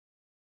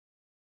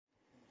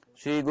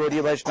श्री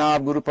गौड़ीय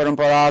वैष्णव गुरु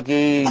परंपरा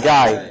की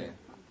जय।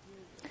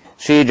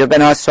 श्री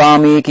जगन्नाथ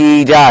स्वामी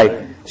की जय।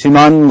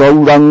 श्रीमान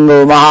गौरंग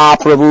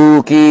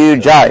महाप्रभु की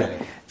जय।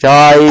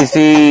 जय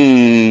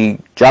श्री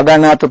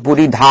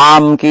जगन्नाथपुरी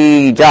धाम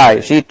की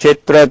जय। श्री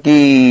क्षेत्र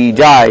की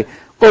जय।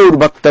 गौर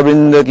भक्त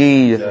वृंद की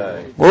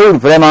जय। गौर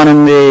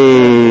प्रेमानंदे।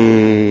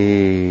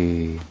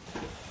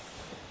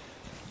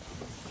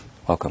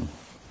 Welcome.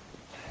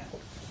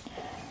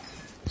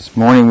 This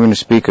morning we're going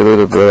to speak a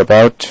little bit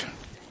about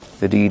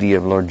the deity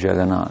of Lord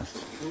Jagannath.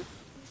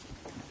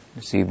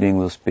 This evening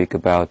we'll speak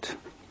about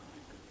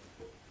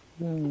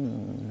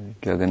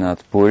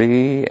Jagannath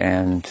Puri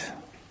and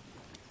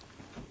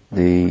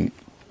the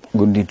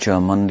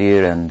Gundicha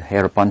Mandir and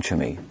Har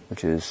Panchami,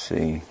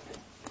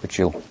 which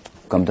you'll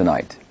come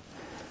tonight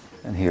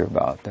and hear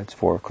about. That's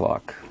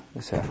 4:00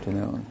 this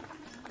afternoon.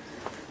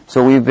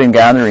 So we've been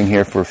gathering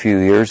here for a few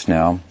years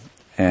now,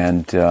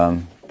 and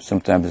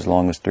sometimes as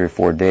long as 3 or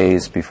 4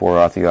 days before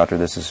Ratha-yatra.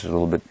 This is a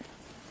little bit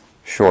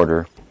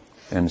shorter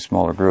and a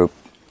smaller group,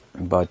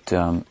 but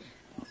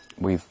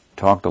we've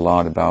talked a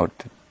lot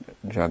about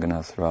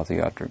Jagannath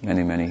Ratha-yatra,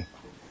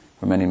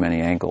 from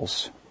many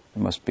angles.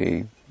 There must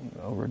be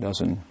over a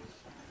dozen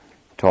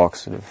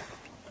talks that have,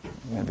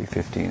 maybe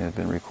 15 have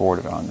been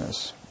recorded on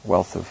this.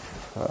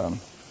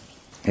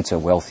 It's a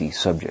wealthy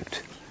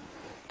subject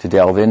to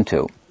delve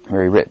into,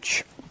 very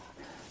rich.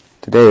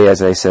 Today,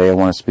 as I say, I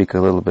want to speak a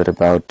little bit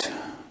about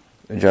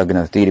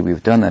Jagannath deity.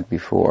 We've done that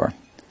before,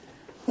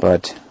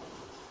 but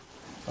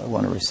I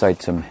want to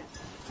recite some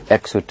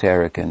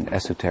exoteric and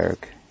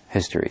esoteric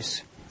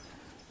histories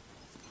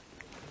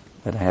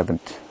that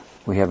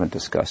we haven't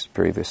discussed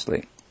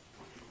previously,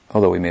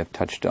 although we may have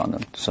touched on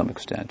them to some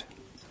extent.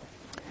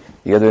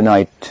 The other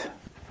night,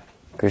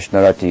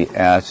 Krishnarati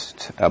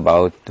asked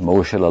about the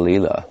Moshala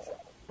Leela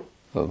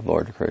of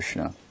Lord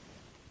Krishna.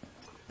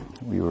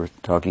 We were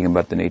talking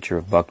about the nature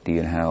of bhakti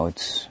and how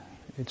it's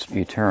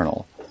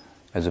eternal,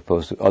 as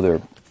opposed to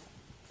other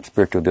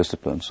spiritual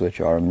disciplines,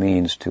 which are a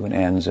means to an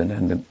ends, and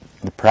then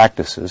the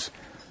practices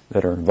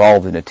that are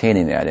involved in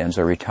attaining that ends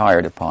are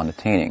retired upon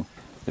attaining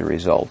the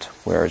result.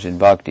 Whereas in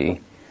bhakti,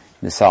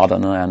 the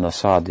sadhana and the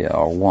sadhya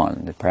are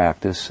one. The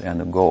practice and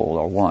the goal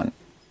are one.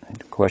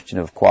 The question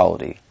of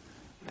quality,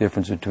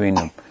 difference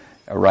between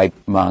a ripe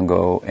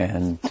mango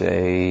and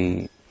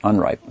a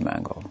unripe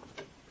mango,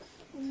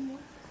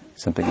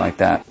 something like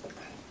that.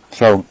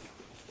 So,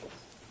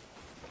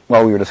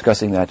 while we were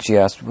discussing that, she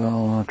asked,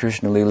 well,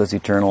 Krishna Leela is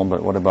eternal,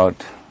 but what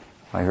about,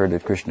 I heard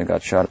that Krishna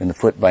got shot in the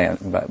foot by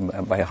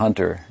a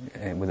hunter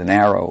with an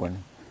arrow,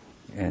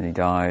 and he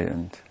died,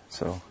 and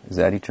so is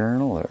that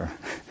eternal? Or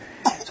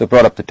so it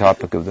brought up the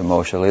topic of the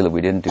Moshe Leela.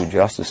 We didn't do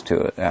justice to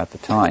it at the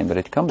time, but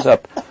it comes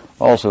up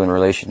also in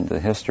relation to the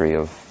history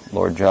of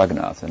Lord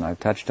Jagannath, and I've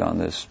touched on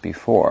this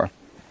before,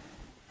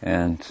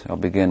 and I'll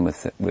begin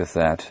with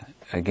that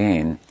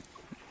again.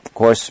 Of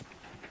course,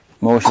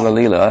 Moshe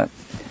Leela,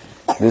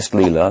 this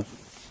Leela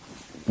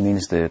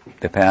means the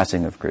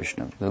passing of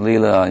Krishna. The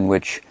Leela in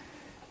which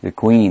the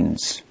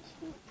queens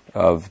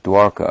of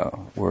Dwarka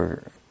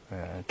were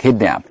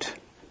kidnapped,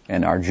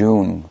 and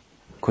Arjuna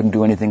couldn't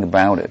do anything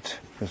about it.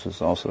 This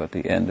was also at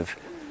the end of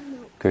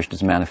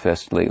Krishna's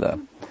manifest Leela.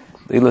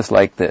 Leela's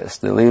like this.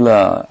 The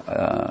Leela,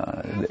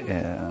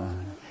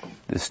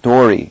 the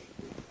story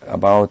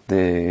about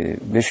the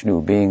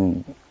Vishnu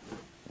being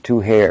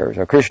 2 hairs,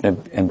 or Krishna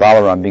and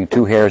Balaram being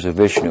 2 hairs of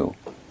Vishnu,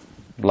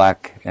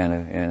 black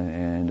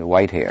and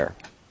white hair.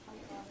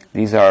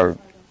 These are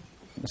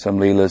some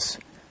Leelas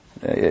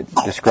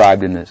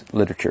described in the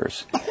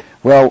literatures.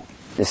 Well,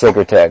 the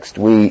sacred text,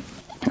 we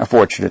are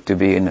fortunate to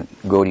be in the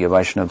Gaudiya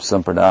Vaishnava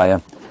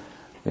Sampradaya,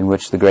 in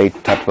which the great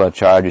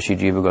Tattvacharya Sri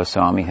Jiva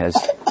Goswami has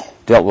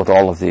dealt with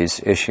all of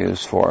these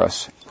issues for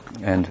us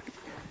and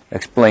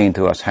explained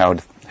to us how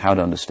to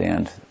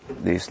understand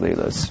these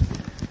Leelas.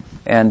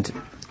 And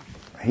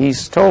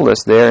he's told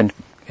us there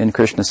in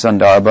Krishna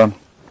Sandarbha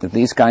that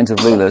these kinds of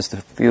Leelas,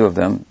 a few of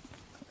them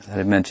that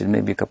I mentioned,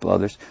 maybe a couple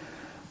others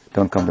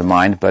don't come to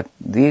mind, but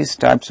these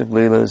types of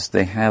Leelas,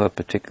 they have a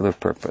particular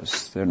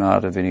purpose. They're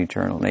not of an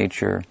eternal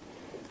nature.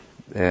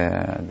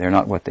 They're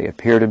not what they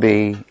appear to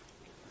be.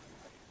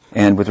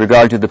 And with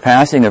regard to the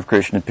passing of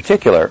Krishna in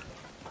particular,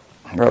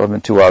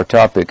 relevant to our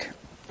topic,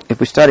 if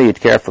we study it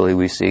carefully,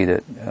 we see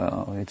that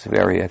it's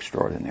very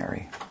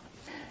extraordinary.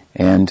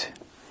 And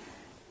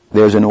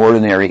there's an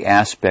ordinary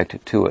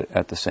aspect to it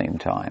at the same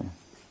time.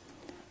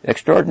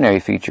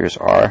 Extraordinary features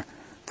are,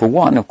 for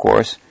one, of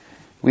course,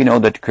 we know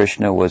that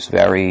Krishna was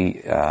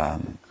very,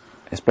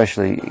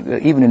 especially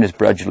even in his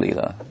Braj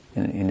Leela,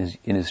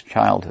 in his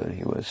childhood,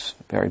 he was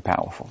very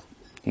powerful.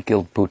 He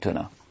killed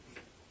Putana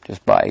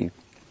just by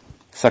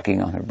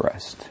sucking on her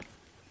breast.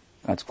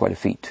 That's quite a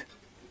feat.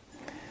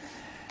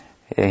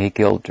 He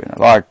killed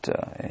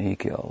Trinavarta, he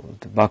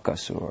killed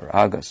Bakasur,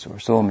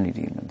 Agasur, so many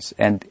demons.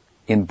 And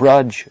in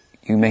Braj,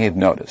 you may have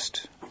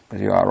noticed,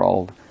 because you are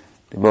all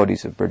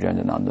devotees of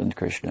Brajendananda and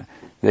Krishna,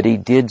 that he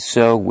did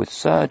so with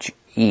such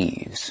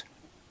ease,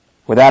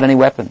 without any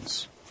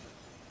weapons.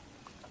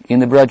 In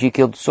the Braj, he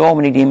killed so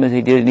many demons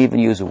he didn't even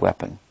use a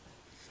weapon.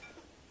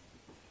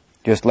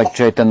 Just like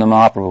Chaitanya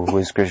Mahaprabhu, who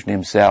is Krishna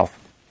himself.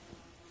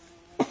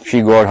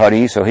 Shri Gaur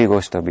Hari, so he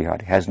goes to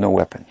Bihari, has no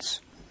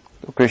weapons.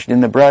 So Krishna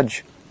in the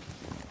Braj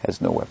has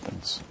no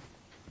weapons.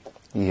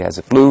 He has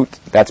a flute,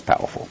 that's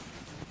powerful.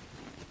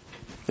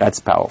 That's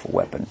a powerful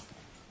weapon.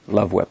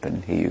 Love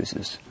weapon he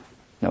uses,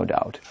 no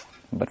doubt.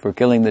 But for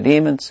killing the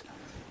demons,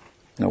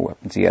 no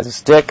weapons. He has a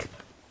stick,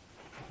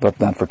 but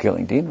not for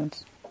killing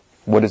demons.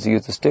 What does he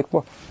use the stick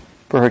for?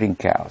 For hurting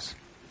cows.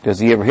 Does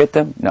he ever hit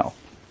them? No.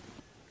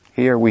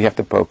 Here we have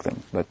to poke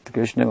them, but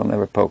Krishna will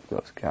never poke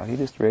those cows. He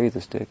just raises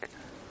the stick.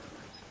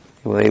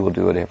 He will able to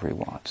do whatever he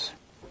wants.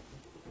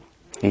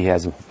 He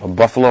has a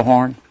buffalo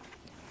horn.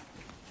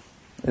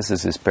 This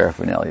is his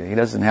paraphernalia. He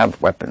doesn't have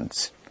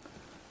weapons.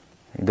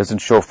 He doesn't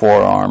show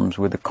forearms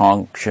with a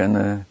conch and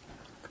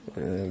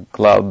a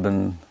club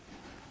and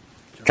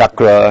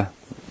chakra,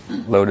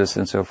 lotus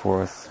and so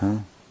forth.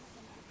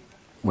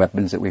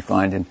 Weapons that we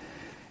find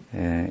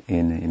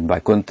in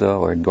Vaikuntha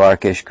or in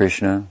Dwarkesh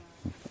Krishna,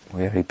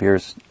 where he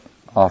appears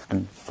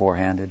often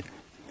four-handed.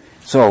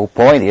 So,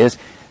 point is,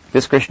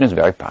 this Krishna is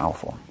very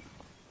powerful.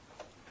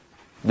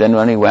 Then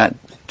when he went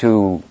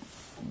to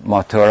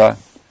Mathura,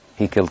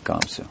 he killed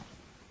Kamsa.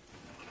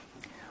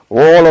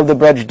 All of the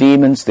Braj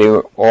demons, they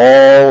were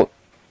all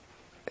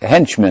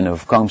henchmen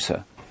of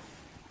Kamsa.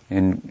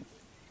 In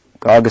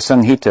Garga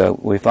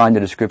Samhita, we find a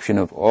description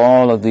of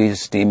all of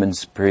these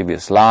demons'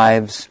 previous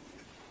lives,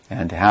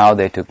 and how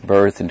they took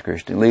birth in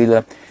Krishna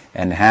Lila,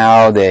 and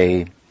how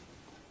they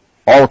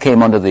all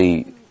came under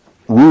the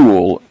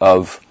rule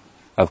of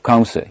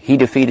Kamsa. He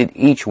defeated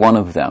each one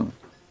of them,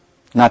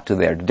 not to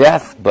their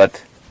death,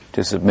 but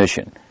to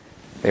submission.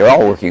 They were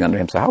all working under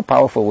him, so how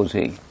powerful was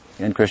he?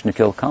 And Krishna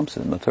killed Kamsa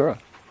in Mathura.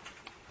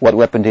 What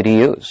weapon did he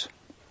use?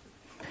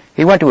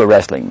 He went to a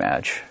wrestling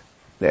match.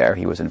 There,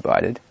 he was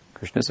invited.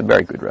 Krishna's a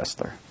very good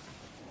wrestler.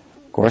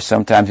 Of course,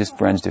 sometimes his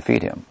friends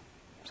defeat him.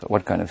 So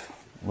what kind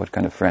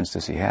of friends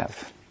does he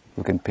have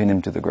who can pin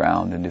him to the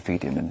ground and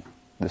defeat him in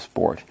the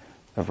sport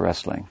of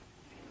wrestling?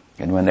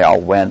 And when they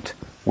all went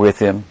with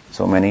him,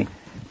 so many,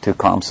 to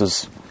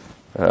Kamsa's,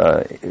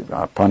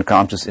 upon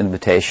Kamsa's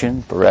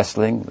invitation for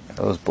wrestling,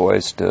 those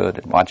boys stood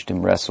and watched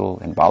him wrestle,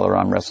 and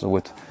Balaram wrestle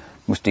with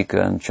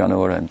Mustika and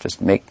Chanura, and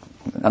just make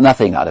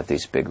nothing out of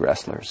these big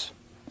wrestlers.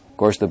 Of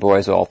course, the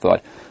boys all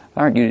thought,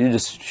 aren't you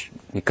just,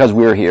 because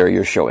we're here,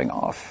 you're showing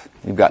off.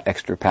 You've got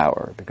extra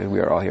power because we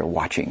are all here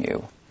watching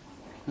you.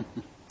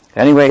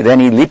 Anyway, then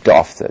he leaped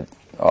off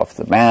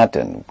the mat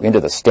and into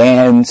the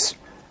stands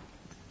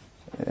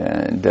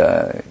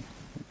and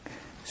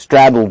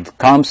straddled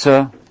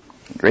Kamsa,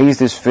 raised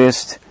his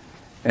fist,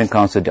 and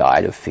Kamsa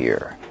died of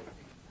fear.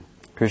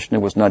 Krishna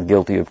was not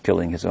guilty of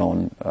killing his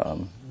own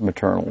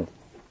maternal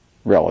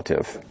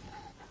relative.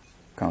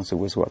 Kamsa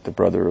was the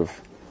brother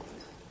of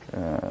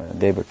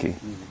Devaki.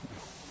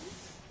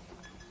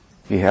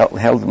 He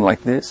held him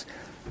like this.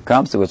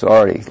 Kamsa was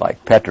already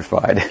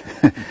petrified.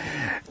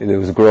 It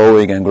was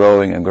growing and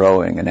growing and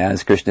growing, and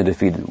as Krishna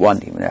defeated one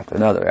demon after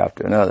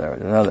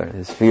another,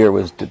 his fear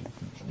was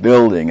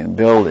building and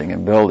building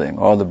and building,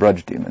 all the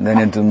Braj demons, then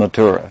into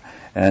Mathura,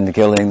 and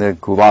killing the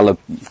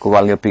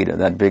Kuvalyapita,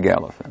 that big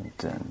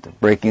elephant, and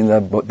breaking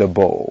the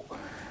bow.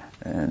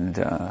 And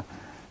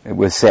it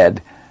was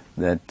said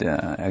that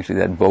actually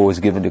that bow was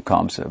given to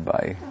Kamsa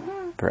by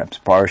perhaps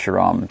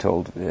Parashuram,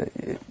 told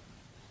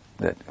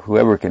that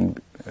whoever can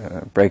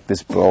break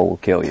this bow will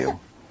kill you.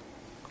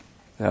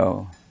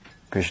 So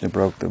Krishna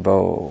broke the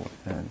bow,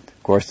 and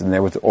of course then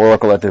there was the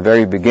oracle at the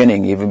very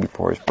beginning, even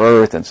before his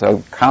birth, and so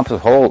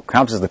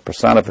Kamsa is the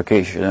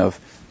personification of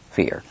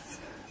fear.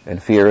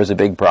 And fear is a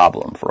big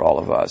problem for all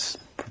of us.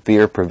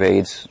 Fear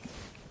pervades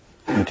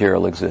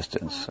material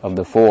existence. Of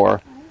the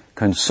four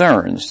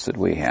concerns that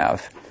we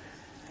have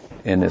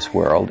in this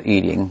world,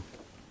 eating,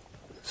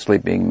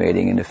 sleeping,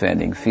 mating, and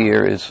defending,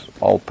 fear is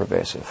all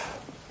pervasive.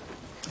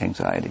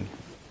 Anxiety.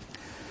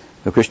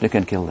 So Krishna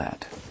can kill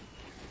that.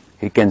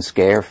 He can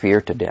scare fear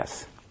to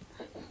death.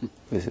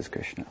 This is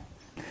Krishna.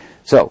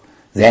 So,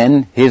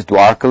 then his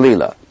Dwarka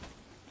Leela.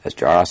 As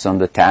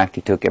Jarasandha attacked,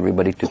 he took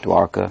everybody to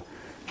Dwarka.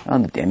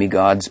 And the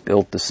demigods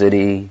built the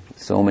city,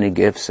 so many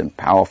gifts and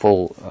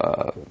powerful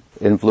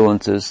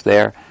influences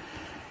there.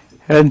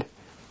 And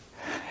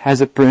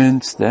as a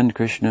prince, then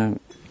Krishna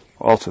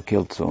also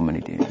killed so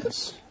many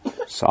demons.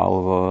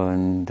 Salva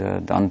and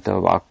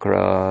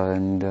Dantavakra,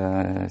 and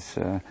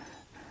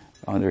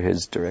under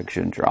his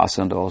direction,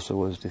 Jarasandha also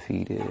was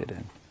defeated,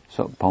 and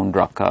so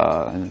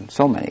Pondraka, and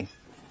so many.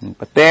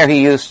 But there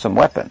he used some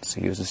weapons.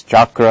 He used his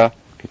chakra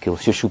to kill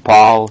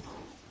Shishupal,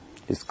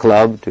 his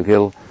club to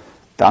kill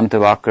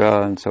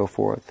Dantavakra, and so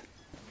forth.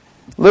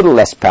 A little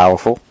less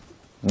powerful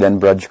than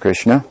Braj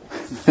Krishna,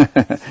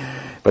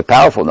 but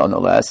powerful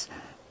nonetheless.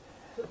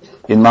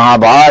 In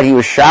Mahabharata, he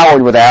was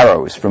showered with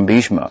arrows from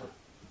Bhishma.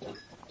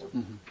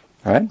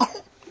 Right?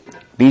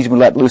 Bhishma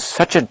let loose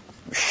such a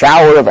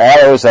shower of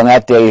arrows on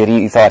that day that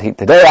he thought,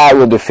 today I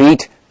will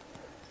defeat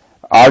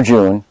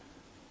Arjuna.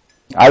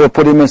 I will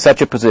put him in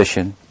such a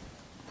position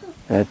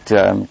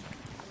that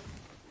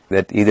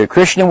either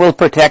Krishna will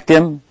protect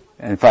him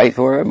and fight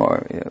for him,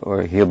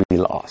 or he'll be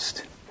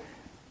lost.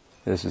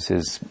 This is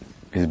his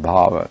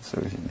bhava.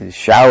 So he's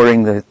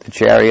showering the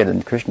chariot,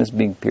 and Krishna's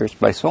being pierced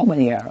by so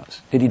many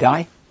arrows. Did he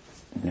die?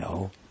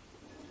 No.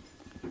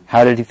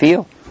 How did he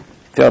feel?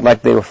 He felt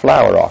like they were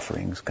flower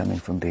offerings coming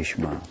from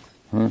Bhishma.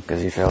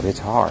 Because he felt its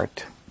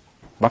heart.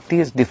 Bhakti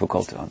is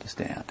difficult to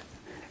understand.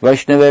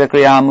 Vaishnava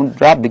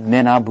kriyamudra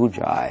bignena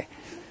bhujai.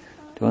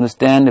 To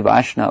understand the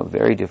Vaishnava,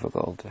 very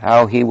difficult.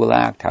 How he will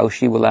act, how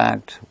she will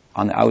act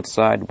on the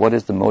outside, what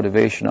is the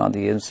motivation on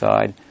the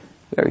inside,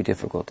 very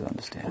difficult to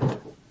understand.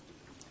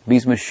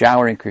 Bhishma is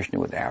showering Krishna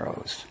with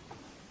arrows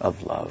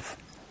of love.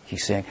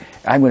 He's saying,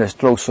 I'm going to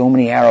throw so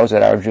many arrows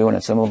at Arjuna,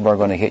 and some of them are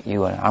going to hit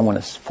you, and I'm going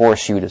to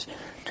force you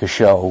to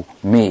show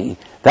me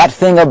that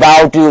thing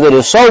about you that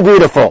is so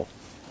beautiful.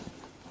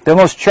 The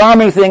most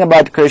charming thing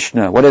about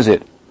Krishna, what is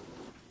it?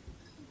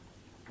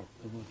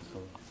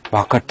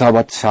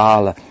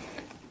 Bhakatavatsala.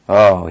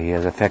 Oh, he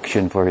has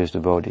affection for his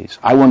devotees.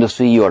 I want to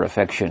see your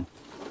affection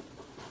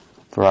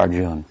for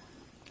Arjuna.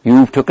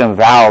 You took a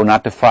vow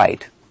not to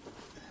fight.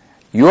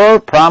 Your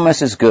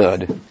promise is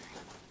good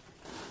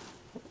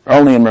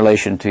only in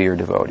relation to your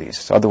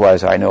devotees.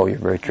 Otherwise, I know you're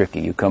very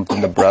tricky. You come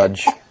from the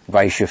Braj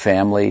Vaishya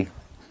family,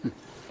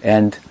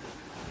 and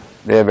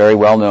they're very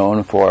well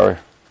known for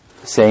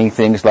saying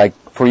things like,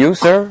 for you,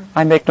 sir,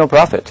 I make no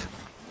profit.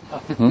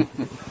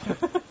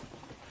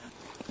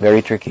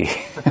 Very tricky.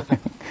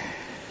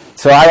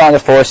 So I want to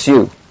force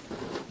you.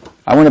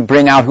 I want to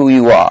bring out who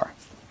you are.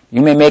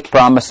 You may make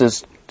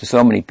promises to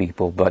so many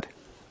people, but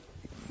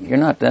you're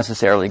not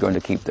necessarily going to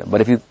keep them.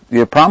 But if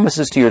your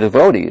promises to your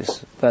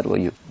devotees, that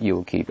you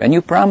will keep. And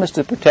you promise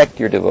to protect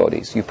your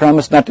devotees. You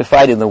promise not to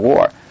fight in the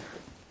war.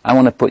 I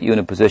want to put you in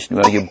a position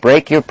where you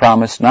break your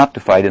promise not to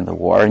fight in the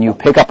war, and you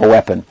pick up a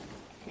weapon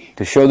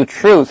to show the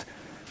truth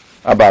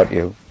about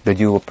you, that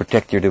you will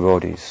protect your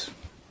devotees.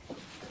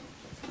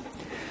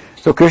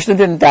 So Krishna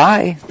didn't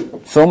die.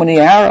 So many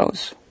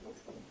arrows.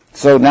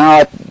 So now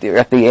at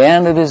the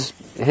end of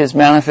his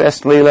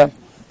manifest Leela,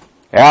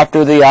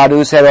 after the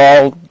Yadus had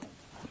all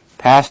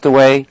passed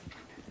away,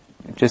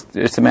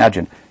 just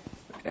imagine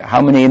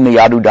how many in the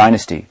Yadu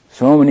dynasty,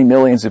 so many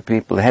millions of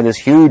people. They had this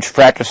huge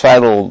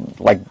fratricidal,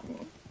 like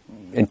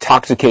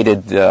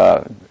intoxicated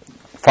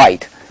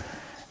fight,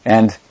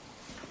 and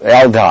they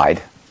all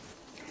died.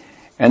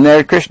 And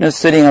there Krishna's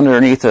sitting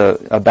underneath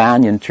a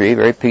banyan tree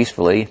very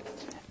peacefully,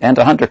 and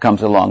a hunter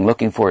comes along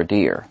looking for a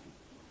deer.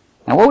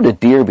 Now what would a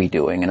deer be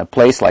doing in a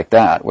place like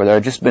that, where there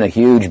had just been a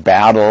huge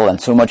battle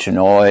and so much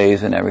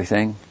noise and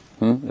everything?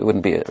 It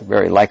wouldn't be a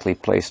very likely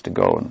place to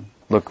go and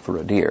look for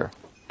a deer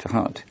to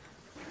hunt.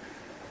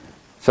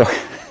 So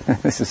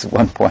this is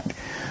one point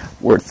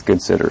worth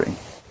considering.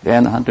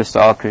 Then the hunter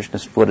saw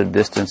Krishna's foot at a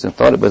distance and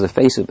thought it was the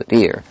face of a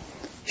deer.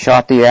 He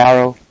shot the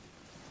arrow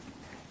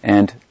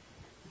and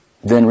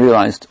then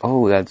realized,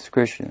 oh, that's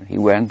Krishna. He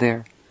went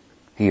there.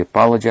 He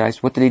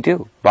apologized. What did he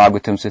do?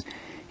 Bhagavatam says,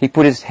 he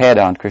put his head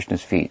on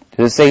Krishna's feet.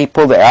 Does it say he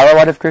pulled the arrow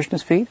out of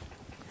Krishna's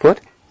foot?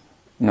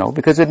 No,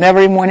 because it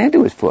never even went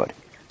into his foot.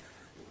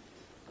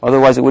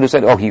 Otherwise it would have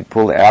said, oh, he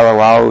pulled the arrow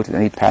out,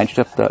 and he patched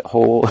up the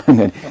hole, and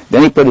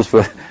then he put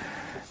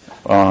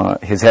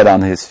his head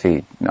on his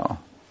feet. No,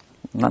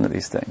 none of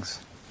these things.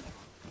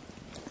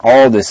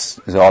 All this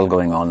is all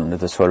going on under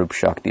the Swarup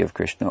Shakti of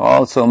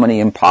Krishna. So many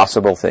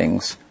impossible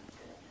things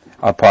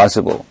are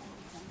possible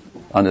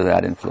under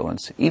that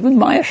influence. Even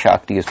Maya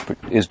Shakti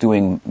is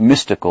doing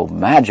mystical,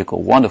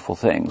 magical, wonderful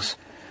things.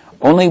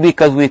 Only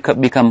because we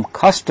become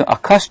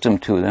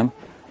accustomed to them,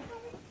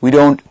 we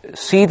don't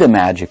see the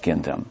magic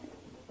in them.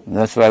 And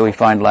that's why we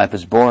find life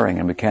is boring,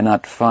 and we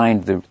cannot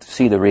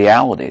see the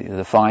reality.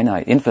 The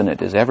finite,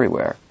 infinite is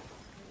everywhere.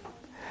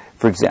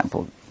 For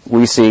example,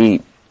 we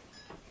see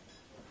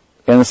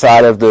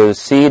inside of the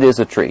seed is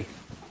a tree,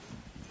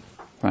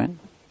 right?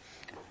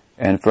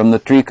 And from the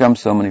tree come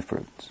so many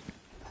fruits.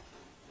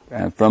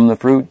 And from the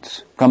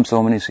fruits come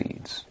so many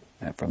seeds.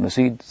 And from the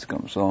seeds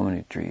come so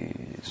many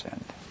trees.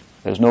 And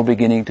there's no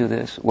beginning to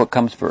this. What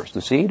comes first,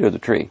 the seed or the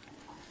tree?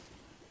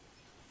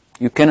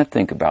 You cannot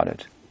think about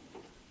it.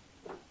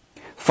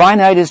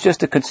 Finite is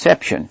just a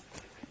conception.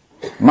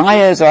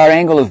 Maya is our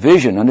angle of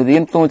vision. Under the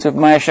influence of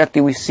Maya Shakti,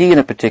 we see in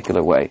a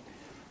particular way.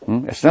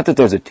 It's not that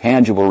there's a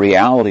tangible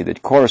reality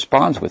that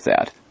corresponds with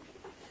that.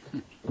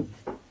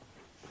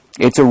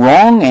 It's a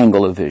wrong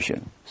angle of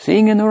vision.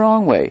 Seeing in the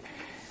wrong way.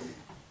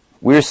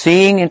 We're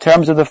seeing in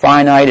terms of the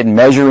finite and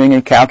measuring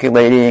and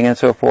calculating and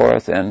so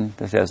forth, and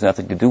this has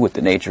nothing to do with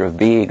the nature of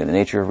being and the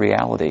nature of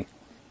reality.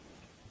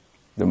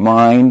 The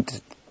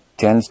mind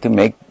tends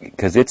to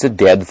because it's a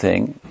dead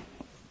thing.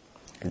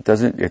 It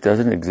doesn't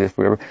exist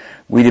wherever.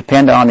 We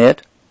depend on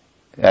it,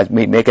 as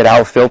we make it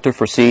our filter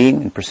for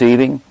seeing and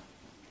perceiving,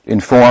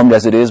 informed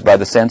as it is by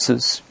the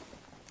senses,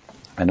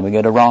 and we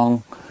get a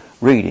wrong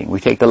reading. We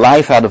take the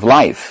life out of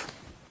life.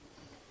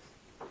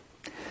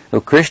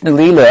 So Krishna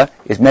Leela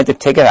is meant to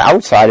take it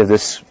outside of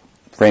this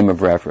frame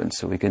of reference,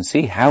 so we can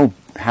see how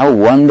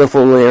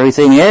wonderful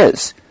everything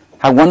is,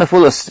 how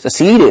wonderful a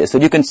seed is,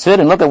 that you can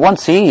sit and look at one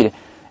seed,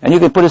 and you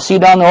can put a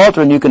seed on the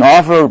altar, and you can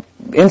offer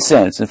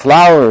incense and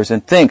flowers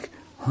and think,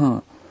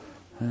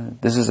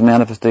 This is a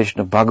manifestation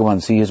of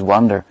Bhagavan. See his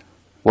wonder,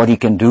 what he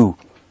can do.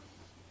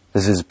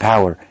 This is his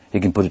power. He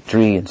can put a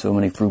tree and so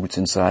many fruits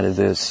inside of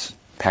this,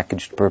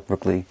 packaged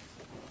perfectly.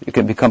 You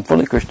can become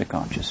fully Krishna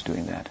conscious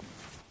doing that.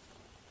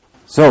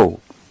 So,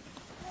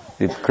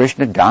 did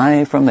Krishna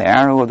die from the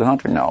arrow of the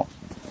hunter? No.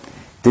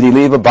 Did he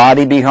leave a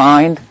body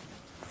behind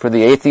for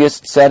the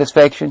atheist's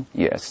satisfaction?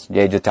 Yes.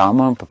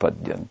 Yejatamam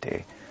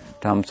papadyante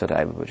tam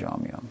sadaiva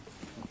bhajamyam.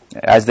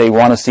 As they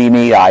want to see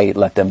me, I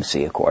let them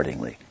see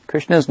accordingly.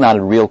 Krishna is not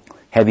a real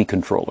heavy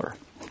controller.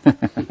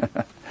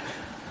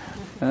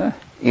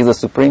 He's a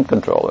supreme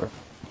controller.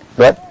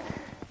 But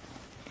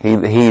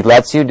he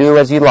lets you do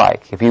as you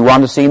like. If you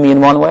want to see me in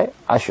one way,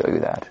 I show you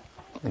that.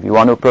 If you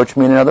want to approach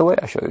me in another way,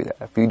 I show you that.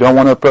 If you don't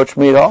want to approach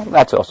me at all,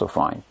 that's also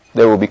fine.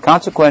 There will be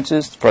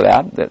consequences for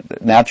that, the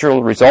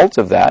natural results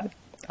of that.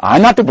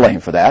 I'm not to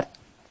blame for that.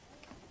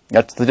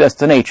 That's just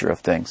the nature of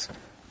things.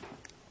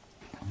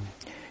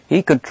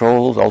 He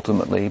controls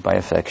ultimately by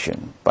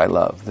affection, by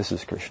love. This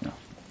is Krishna.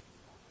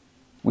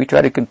 We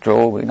try to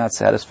control, we're not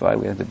satisfied,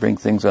 we have to bring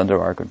things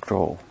under our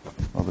control.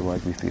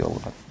 Otherwise we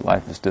feel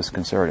life is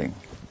disconcerting.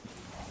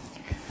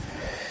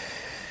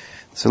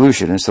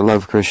 Solution is to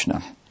love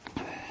Krishna.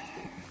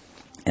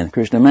 And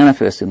Krishna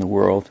manifests in the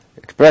world,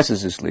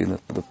 expresses his Leela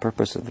for the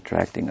purpose of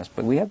attracting us.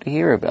 But we have to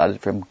hear about it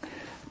from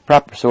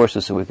proper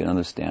sources so we can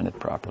understand it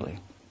properly.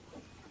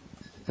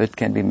 It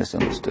can be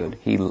misunderstood.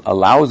 He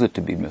allows it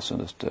to be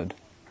misunderstood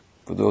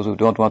for those who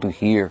don't want to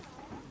hear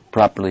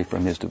properly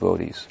from his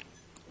devotees.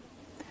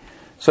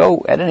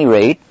 So, at any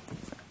rate,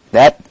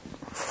 that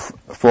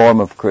form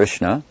of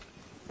Krishna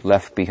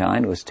left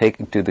behind was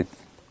taken to the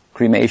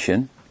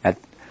cremation at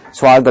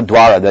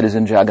Swargadwara, that is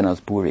in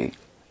Jagannath Puri.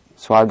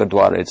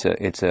 Swargadwara,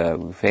 it's a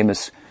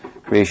famous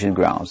creation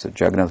grounds that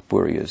Jagannath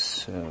Puri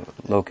is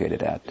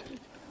located at.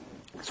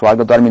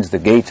 Swargadwara means the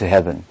gate to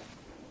heaven.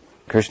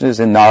 Krishna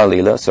is in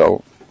Naralila,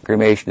 so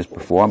cremation is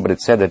performed, but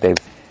it's said that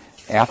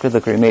after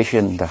the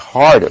cremation, the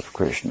heart of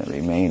Krishna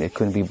remained. It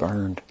couldn't be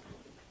burned.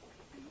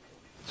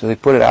 So they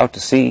put it out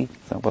to sea.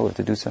 Well,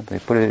 to do something,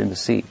 they put it in the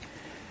sea.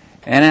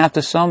 And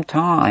after some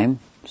time,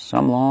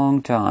 some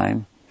long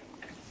time,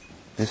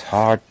 this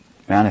heart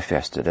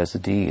manifested as a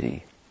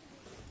deity.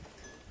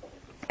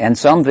 And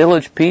some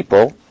village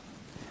people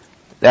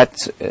that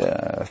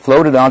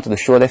floated onto the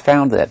shore, they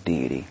found that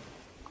deity.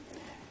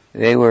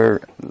 They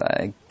were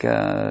like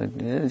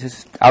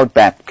just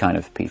outback kind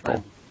of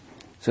people.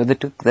 So they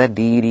took that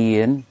deity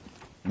in.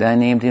 They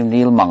named him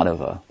Nil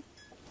Madhava.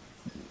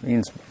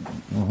 Means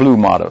Blue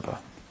Madhava.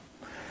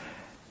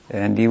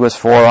 And he was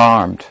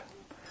four-armed.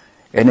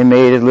 And they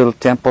made a little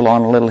temple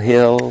on a little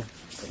hill.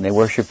 And they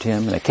worshipped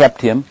him. And they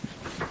kept him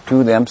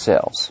to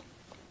themselves.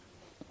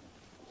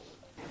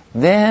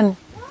 Then,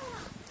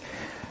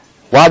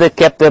 while they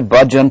kept their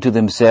bhajan to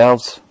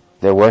themselves,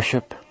 their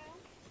worship,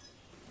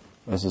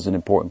 this is an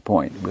important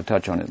point. We'll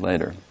touch on it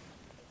later.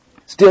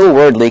 Still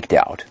word leaked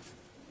out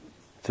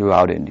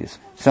throughout India.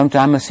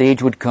 Sometime a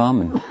sage would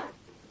come and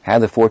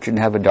have the fortune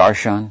to have a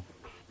darshan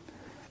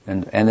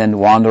and then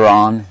wander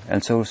on.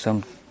 And so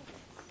some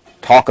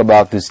talk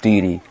about this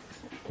deity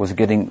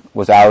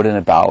was out and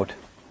about.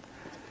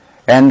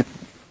 And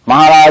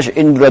Maharaj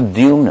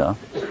Indradyumna,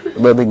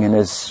 living in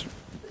his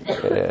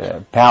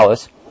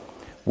palace,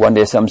 one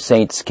day some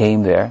saints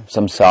came there,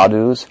 some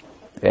sadhus,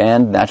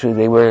 and naturally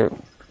they were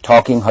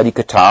talking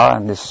Harikatha,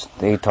 and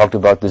they talked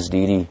about this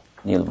deity,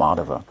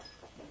 Nilmadhava.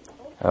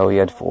 Oh, he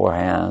had 4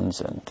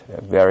 hands, and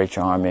very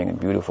charming and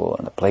beautiful,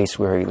 and the place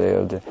where he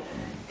lived.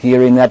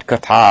 Hearing that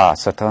katha,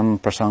 satam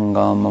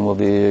prasangam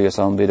mamavirya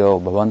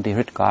samvido bhavanti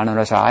hritkarna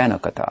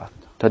rasayana katha,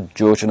 tad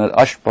joshanat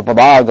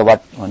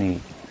ashpapabhagavat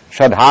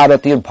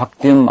shadharatir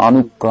bhaktim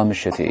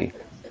anukramishati.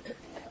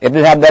 If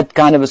they have that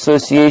kind of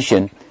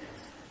association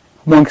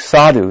amongst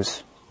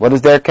sadhus, what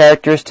is their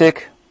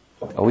characteristic?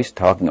 Always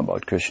talking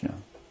about Krishna.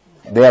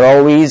 They are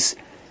always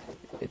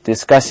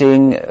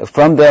discussing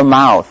from their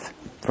mouth,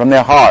 from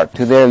their heart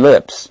to their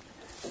lips,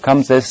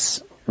 comes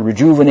this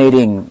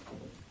rejuvenating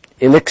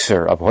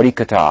elixir of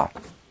Harikatha.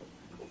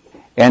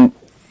 And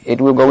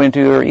it will go into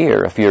your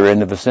ear if you're in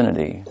the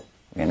vicinity.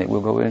 And it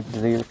will go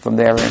from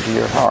there into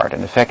your heart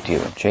and affect you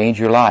and change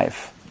your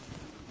life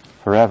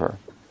forever.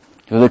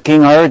 So the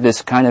king heard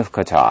this kind of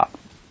katha.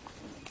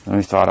 And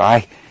he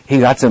thought, he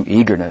got some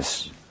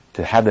eagerness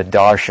to have the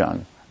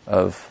darshan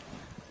of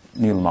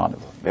Nilmadhava,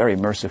 very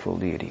merciful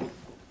deity.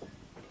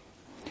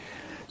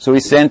 So he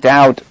sent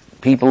out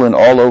people in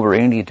all over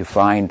India to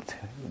find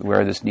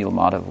where this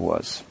Nilmadhava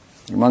was.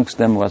 Amongst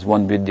them was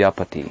one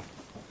Vidyapati,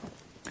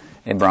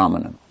 a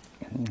Brahmana.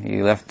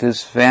 He left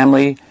his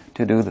family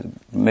to do the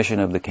mission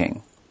of the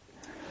king.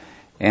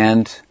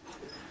 And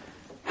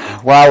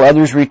while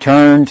others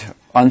returned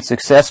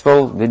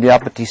unsuccessful,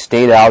 Vidyapati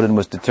stayed out and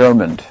was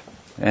determined,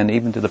 and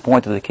even to the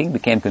point that the king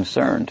became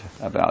concerned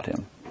about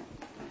him.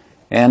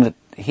 And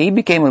he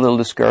became a little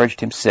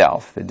discouraged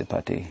himself,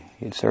 Vidyapati.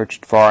 He had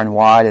searched far and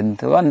wide,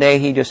 and one day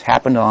he just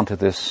happened onto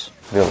this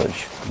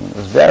village. It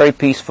was very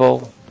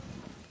peaceful.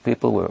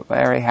 People were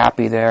very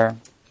happy there.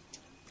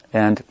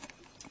 And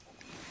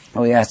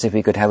we asked if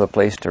he could have a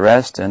place to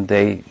rest, and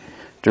they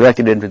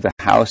directed him to the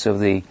house of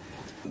the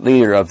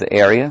leader of the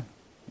area,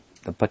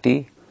 the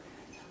Pati.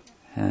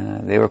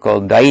 They were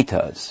called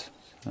Daitas.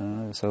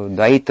 So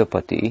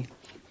Daitapati,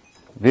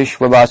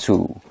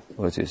 Vishwavasu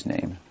was his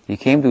name. He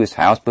came to his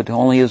house, but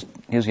only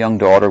his young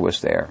daughter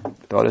was there.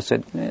 The daughter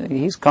said,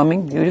 he's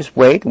coming, you just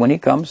wait. When he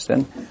comes,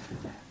 then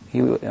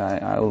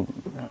I'll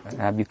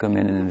have you come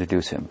in and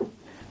introduce him.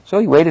 So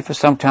he waited for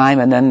some time,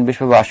 and then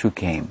Vishwavasu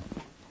came.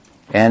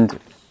 And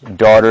the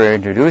daughter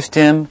introduced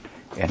him,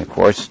 and of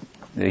course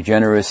the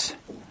generous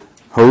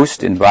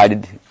host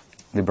invited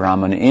the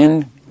Brahmana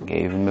in,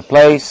 gave him a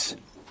place,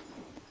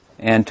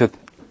 and took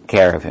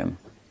care of him.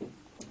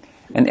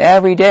 And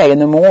every day in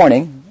the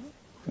morning,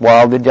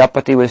 while the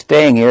Japati was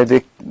staying here,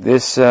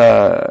 this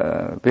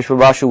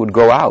Vishwavasu would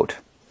go out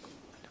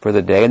for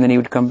the day, and then he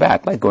would come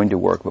back, like going to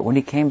work. But when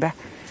he came back,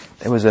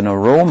 there was an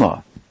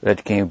aroma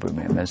that came from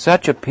him, and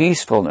such a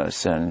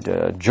peacefulness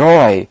and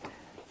joy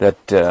that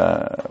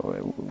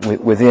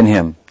within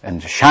him,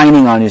 and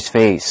shining on his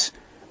face,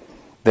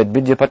 that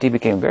Vidyapati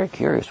became very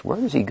curious. Where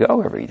does he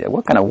go every day?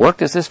 What kind of work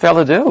does this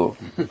fellow do?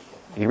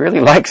 He really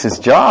likes his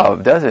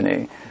job, doesn't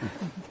he?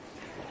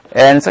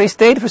 And so he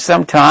stayed for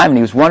some time, and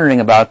he was wondering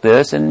about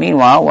this. And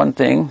meanwhile, one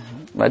thing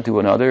led to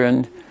another,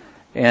 and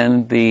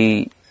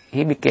he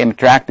became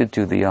attracted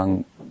to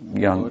the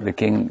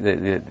king,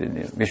 the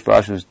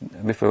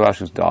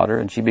Vishwavasu's daughter,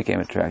 and she became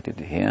attracted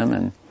to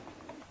him.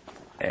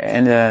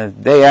 And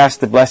they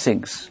asked the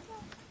blessings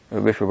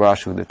of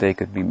Vishwavasu that they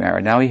could be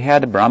married. Now he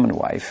had a Brahmin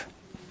wife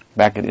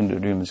back at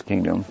Indradyumna's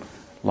kingdom,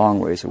 long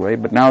ways away,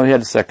 but now he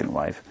had a second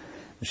wife.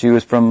 She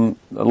was from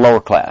the lower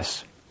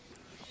class,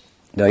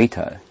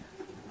 Daita,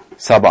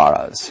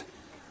 Sabaras.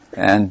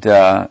 And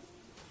so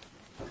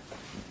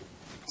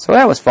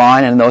that was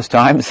fine in those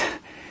times.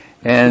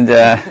 And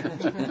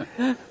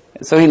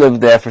so he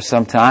lived there for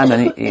some time,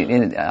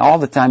 and all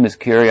the time his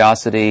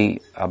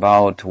curiosity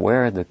about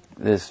where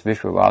this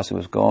Vishwavasu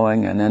was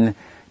going, and then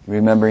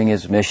remembering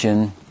his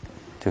mission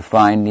to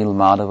find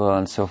Nilmadhava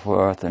and so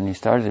forth, and he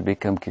started to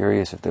become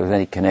curious if there was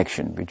any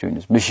connection between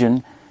his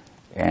mission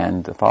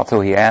and the father.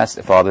 So he asked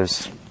the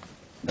father's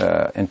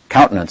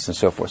countenance and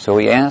so forth. So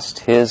he asked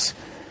his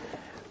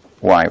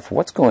wife,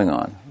 what's going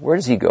on? Where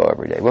does he go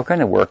every day? What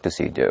kind of work does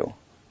he do?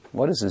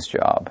 What is his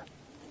job?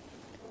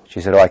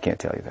 She said, I can't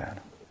tell you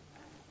that.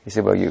 He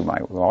said, well, you're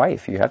my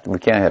wife. We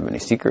can't have any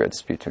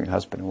secrets between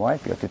husband and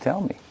wife. You have to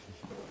tell me.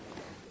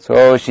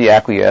 So she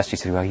acquiesced. She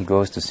said, well, he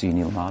goes to see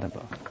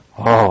Nilmadhava.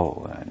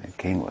 Oh, and the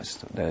king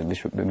was,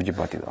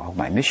 Vijayapati, oh,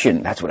 my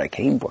mission, that's what I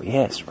came for.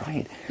 Yes,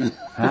 right.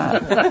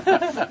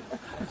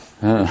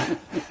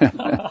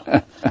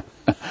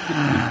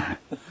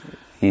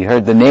 He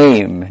heard the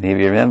name, and he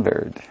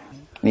remembered.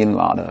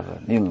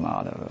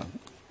 Nilmadhava.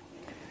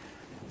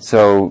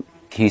 So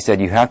he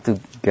said, you have to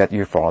get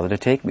your father to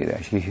take me there.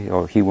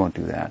 He won't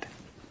do that.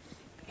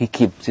 He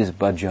keeps his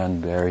bhajan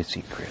very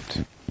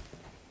secret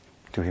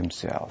to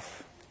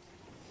himself.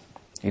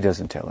 He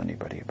doesn't tell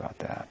anybody about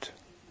that.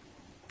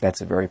 That's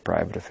a very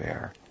private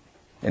affair.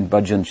 And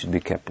bhajan should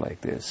be kept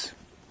like this.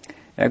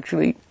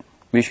 Actually,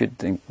 we should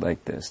think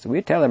like this.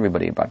 We tell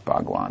everybody about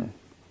Bhagwan.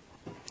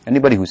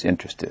 Anybody who's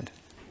interested,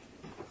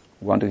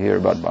 want to hear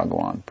about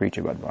Bhagwan, preach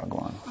about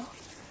Bhagwan.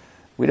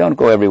 We don't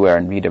go everywhere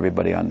and beat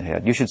everybody on the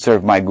head. You should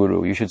serve my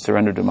guru. You should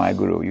surrender to my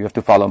guru. You have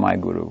to follow my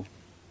guru.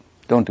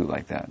 Don't do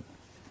like that.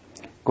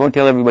 Go and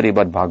tell everybody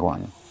about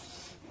Bhagwan.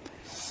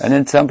 And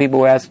then some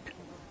people ask,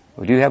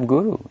 well, do you have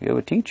guru? You have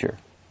a teacher.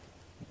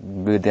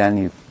 But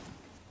then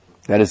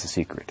that is the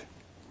secret.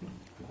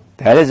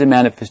 That is a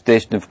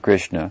manifestation of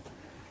Krishna.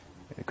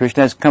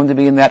 Krishna has come to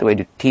me in that way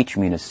to teach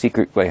me in a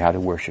secret way how to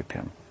worship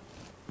him,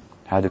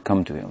 how to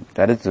come to him.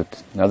 That is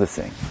another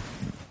thing.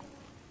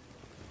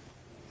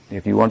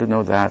 If you want to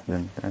know that,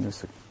 then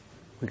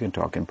we can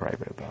talk in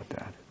private about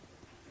that.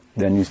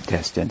 Then you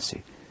test and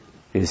see.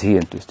 Is he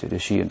interested?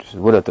 Is she interested?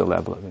 What at the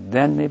level of it?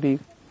 Then maybe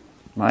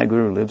my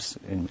guru lives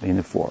in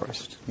the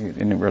forest,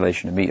 in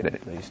relation to me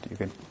at least. You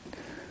can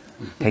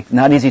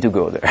not easy to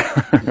go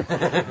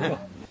there.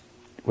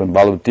 When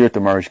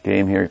Balatirtha Maharaj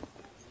came here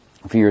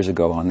a few years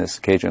ago on this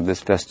occasion of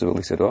this festival,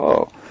 he said,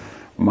 oh,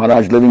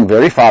 Maharaj living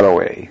very far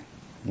away.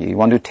 You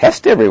want to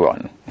test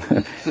everyone.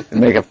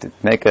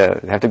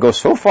 have to go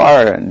so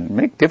far and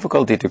make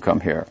difficulty to come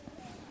here.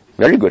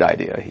 Very good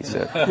idea, he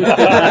said.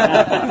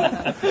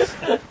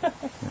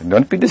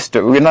 Don't be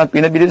disturbed. We're not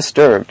going to be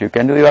disturbed. You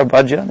can do your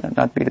bhajan and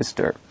not be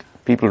disturbed.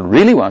 People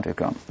really want to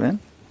come. Then,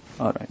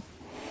 all right.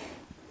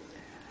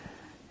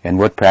 And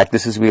what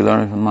practices we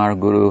learn from our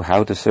guru?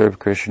 How to serve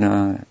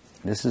Krishna?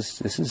 This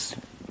is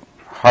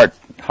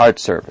heart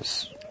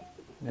service.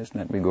 It's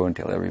not we go and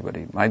tell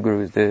everybody, my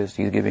guru is this,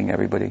 he's giving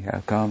everybody,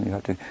 how come, you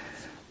have to,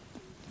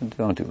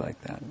 don't do like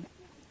that.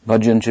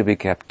 Bhajan should be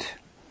kept,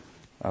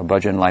 our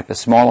bhajan life, as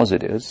small as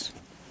it is.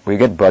 We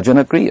get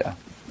bhajana kriya.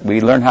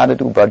 We learn how to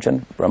do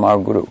bhajan from our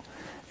guru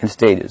in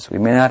stages. We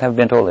may not have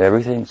been told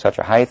everything, such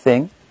a high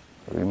thing,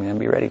 but we may not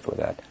be ready for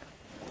that.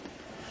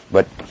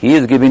 But he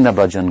is giving the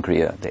bhajan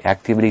kriya, the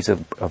activities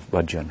of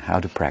bhajan, how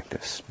to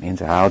practice, means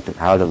how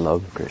to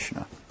love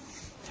Krishna.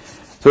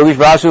 So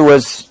Vishvasu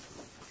was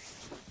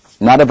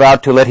not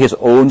about to let his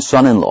own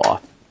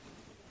son-in-law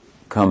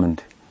come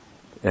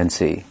and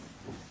see.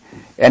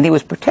 And he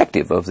was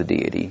protective of the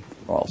deity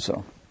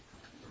also.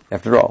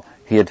 After all,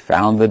 he had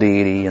found the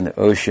deity in the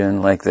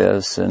ocean like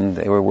this, and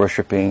they were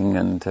worshipping,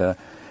 and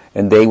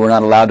they were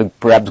not allowed to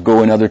perhaps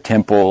go in other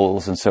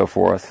temples and so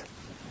forth,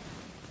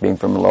 being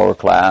from a lower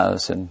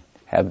class and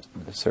have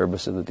the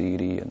service of the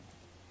deity. And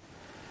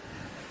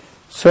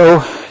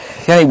so,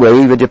 anyway,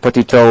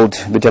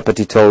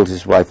 Vidyapati told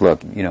his wife,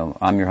 look,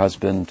 I'm your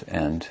husband,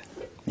 and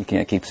you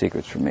can't keep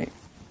secrets from me.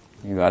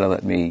 You got to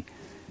let me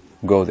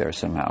go there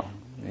somehow.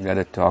 You got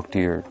to talk to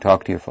your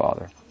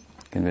father,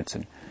 convince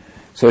him.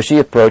 So she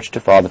approached the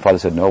father. The father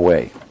said, no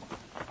way.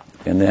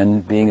 And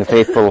then, being a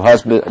faithful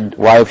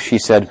wife, she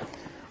said,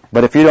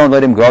 but if you don't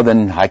let him go,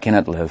 then I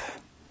cannot live.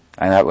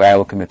 And I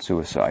will commit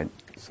suicide.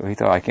 So he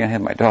thought, I can't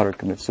have my daughter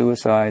commit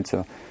suicide.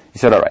 So he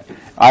said, all right,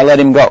 I'll let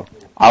him go.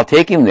 I'll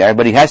take him there,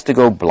 but he has to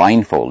go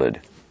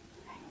blindfolded.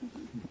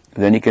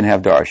 Then he can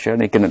have darshan,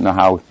 and he can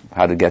know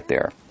how to get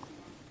there.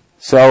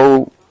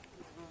 So,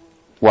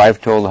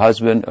 wife told the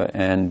husband,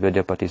 and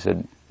Vidyapati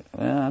said,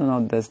 well, I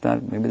don't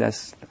know,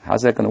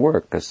 how's that going to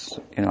work? Because,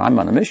 I'm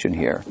on a mission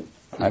here.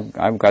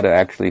 I've got to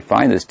actually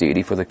find this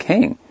deity for the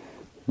king.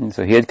 And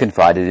so he had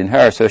confided in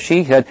her. So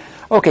she said,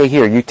 okay,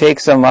 here, you take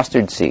some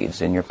mustard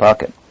seeds in your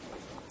pocket.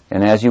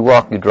 And as you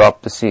walk, you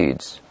drop the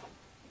seeds.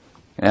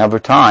 And over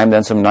time,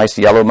 then some nice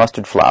yellow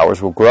mustard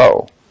flowers will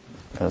grow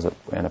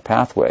in a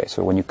pathway.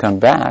 So when you come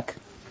back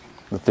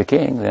with the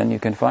king, then you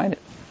can find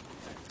it.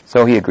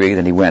 So he agreed,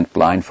 and he went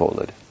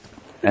blindfolded.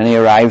 And he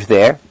arrived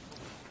there.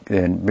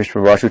 Then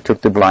Vishwavasu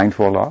took the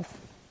blindfold off.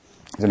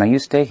 He said, now you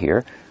stay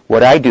here.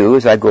 What I do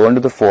is I go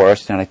into the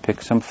forest and I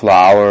pick some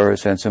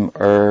flowers and some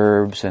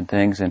herbs and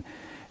things, and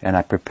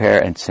I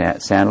prepare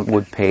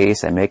sandalwood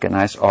paste. I make a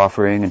nice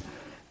offering, and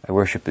I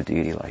worship the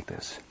deity like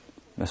this.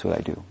 That's what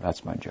I do.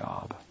 That's my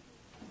job.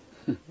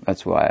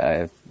 That's why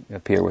I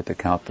appear with the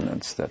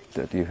countenance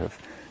that you have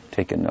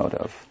taken note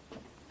of.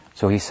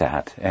 So he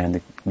sat,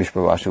 and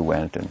Vishwavasu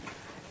went and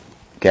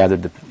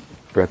gathered the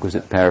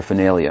requisite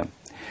paraphernalia.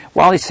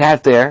 While he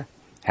sat there,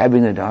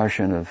 having the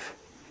darshan of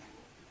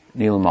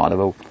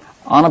Nilamadhava,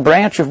 on a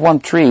branch of one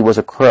tree was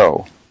a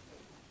crow.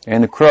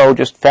 And the crow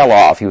just fell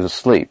off. He was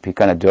asleep. He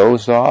kind of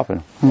dozed off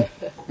and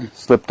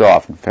slipped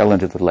off and fell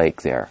into the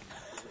lake there.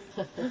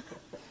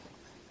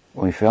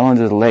 When he fell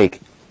into the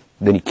lake,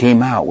 then he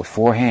came out with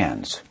 4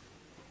 hands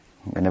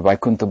and a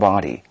Vaikuntha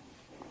body.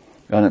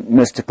 And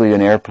mystically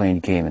an airplane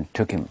came and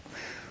took him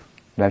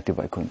back to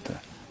Vaikuntha.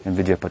 And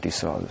Vidyapati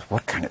saw this.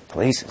 What kind of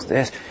place is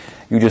this?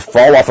 You just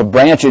fall off a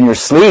branch in your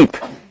sleep.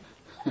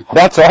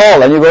 That's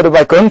all, and you go to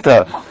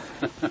Vaikuntha.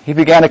 He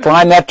began to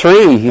climb that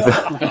tree. He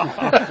thought,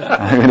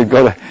 I'm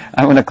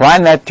going to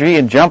climb that tree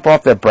and jump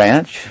off that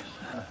branch.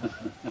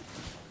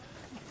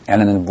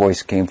 And then a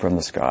voice came from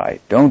the sky.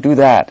 Don't do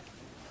that.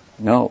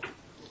 No.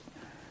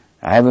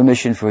 I have a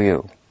mission for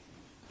you.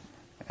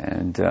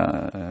 And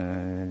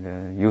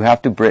you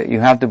have to bring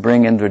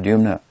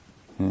Indradyumna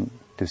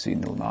to see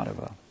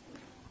Nilamadhava.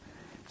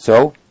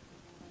 So,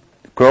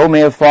 the crow may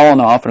have fallen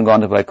off and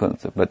gone to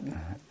Vaikuntha, but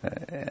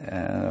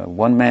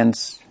one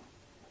man's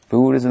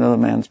food is another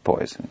man's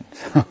poison.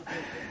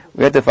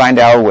 We have to find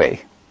our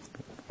way,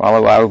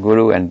 follow our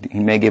guru, and he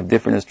may give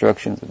different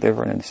instructions to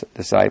different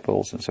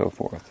disciples and so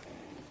forth.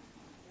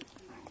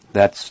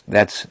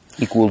 That's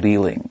equal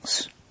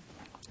dealings.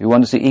 You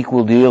want to see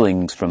equal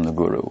dealings from the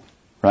guru,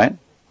 right?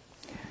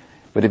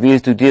 But if he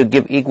is to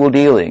give equal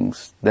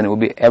dealings,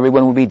 then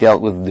everyone will be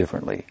dealt with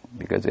differently,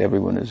 because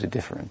everyone is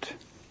different.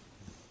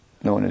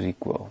 No one is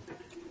equal.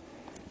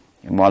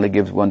 And while he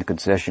gives one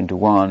concession to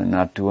one and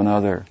not to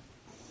another,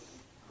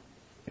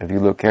 if you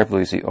look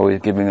carefully, you see,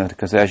 he's giving a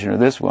concession to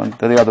this one,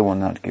 to the other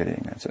one not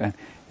getting it. So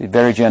he's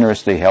very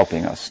generously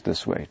helping us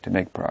this way to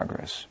make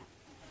progress.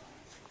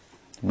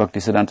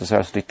 Bhaktisiddhanta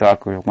Saraswati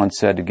Thakur once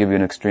said, to give you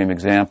an extreme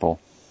example,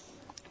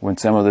 when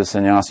some of the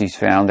sannyasis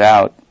found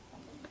out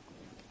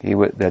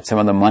that some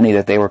of the money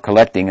that they were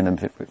collecting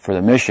for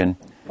the mission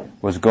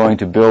was going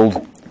to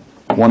build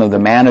one of the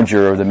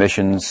manager of the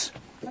mission's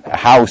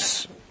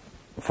house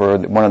for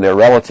one of their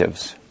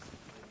relatives,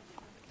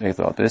 they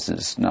thought, this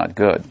is not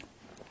good.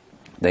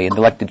 They had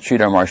elected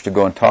Sridhar Maharaj to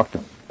go and talk to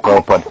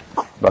Prabhupada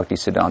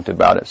Bhaktisiddhanta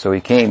about it. So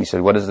he came, he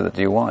said, what is it that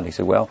you want? He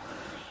said, well,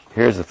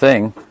 here's the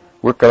thing,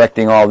 we're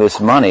collecting all this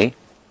money,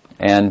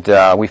 and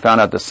we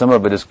found out that some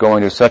of it is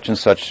going to such and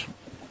such,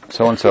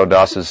 so-and-so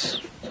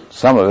Das's,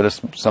 some of it,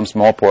 some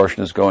small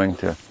portion is going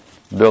to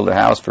build a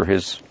house for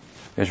his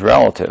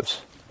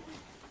relatives.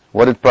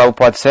 What did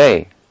Prabhupada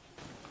say?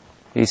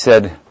 He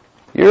said,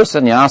 you're a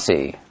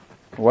sannyasi.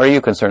 What are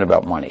you concerned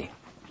about money?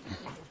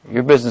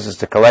 Your business is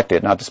to collect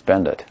it, not to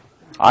spend it.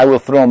 I will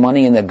throw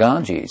money in the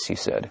Ganges, he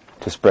said,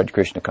 to spread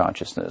Krishna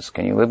consciousness.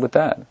 Can you live with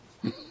that?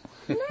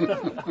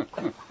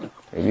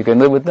 If you can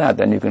live with that,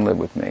 then you can live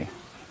with me.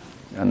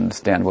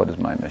 Understand what is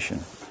my mission.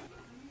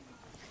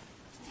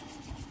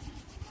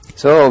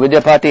 So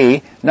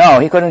Vidyapati, no,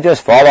 he couldn't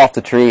just fall off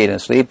the tree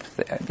and sleep.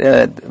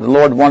 The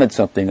Lord wanted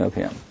something of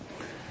him.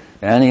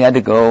 And he had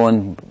to go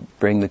and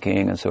bring the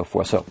king and so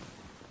forth. So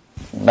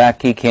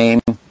back he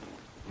came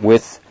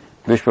with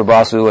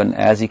Vishwavasu, and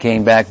as he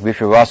came back,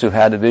 Vishwavasu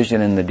had a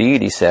vision, and the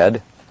deity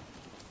said,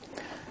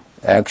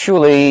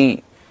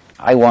 actually,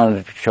 I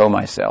wanted to show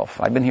myself.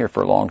 I've been here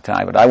for a long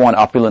time, but I want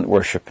opulent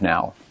worship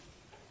now.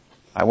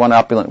 I want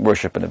opulent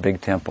worship in a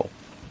big temple.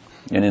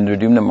 And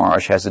Indradyumna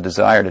Maharaj has a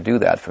desire to do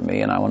that for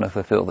me, and I want to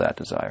fulfill that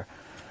desire.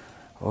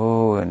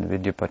 Oh, and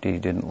Vidyapati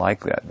didn't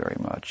like that very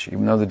much,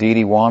 even though the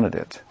deity wanted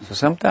it. So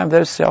sometimes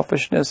there's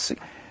selfishness.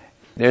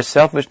 There's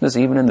selfishness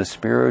even in the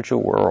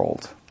spiritual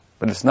world,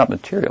 but it's not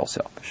material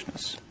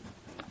selfishness.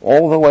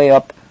 All the way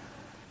up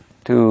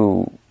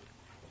to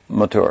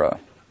Mathura,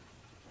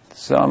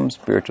 some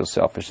spiritual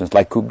selfishness,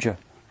 like Kubja,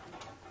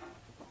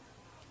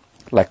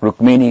 like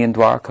Rukmini in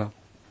Dwarka,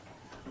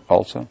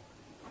 also.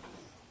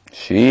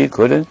 She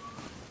couldn't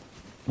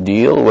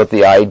deal with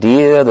the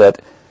idea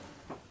that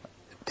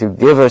to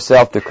give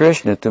herself to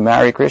Krishna, to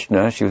marry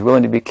Krishna, she was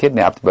willing to be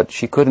kidnapped, but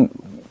she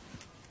couldn't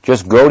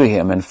just go to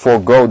him and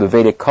forego the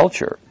Vedic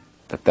culture.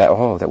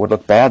 That would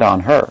look bad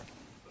on her.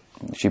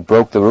 She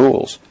broke the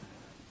rules.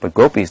 But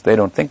gopis, they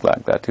don't think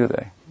like that, do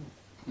they?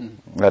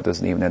 That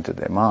doesn't even enter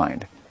their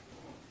mind.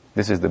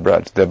 This is the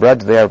Braj. The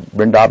Braj, they are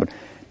Vrindavan.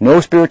 No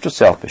spiritual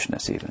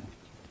selfishness even.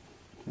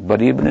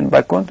 But even in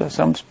Vaikuntha,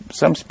 some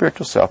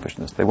spiritual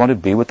selfishness. They want to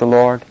be with the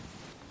Lord,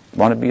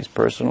 want to be his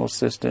personal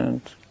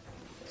assistant.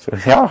 So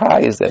how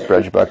high is that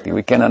Braj Bhakti?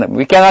 We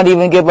cannot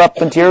even give up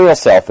material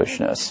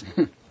selfishness.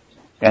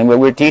 And what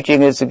we're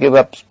teaching is to give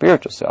up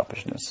spiritual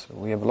selfishness. So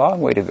we have a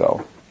long way to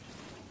go.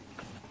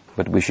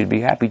 But we should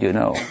be happy to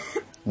know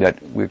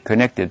that we're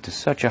connected to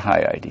such a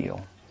high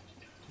ideal.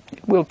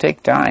 It will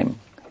take time.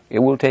 It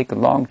will take a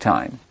long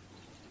time.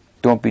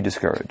 Don't be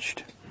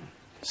discouraged.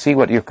 See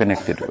what you're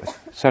connected with.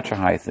 Such a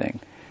high thing.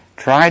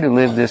 Try to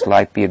live this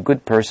life, be a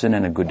good person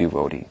and a good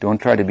devotee. Don't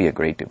try to be a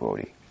great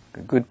devotee.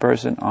 A good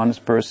person,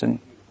 honest person,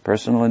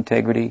 personal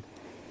integrity,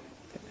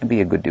 and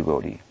be a good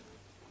devotee.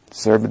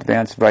 Serve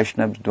advanced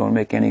Vaishnavas, don't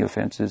make any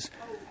offenses,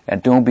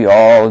 and don't be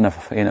all in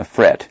a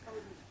fret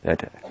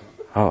that,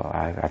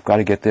 I've got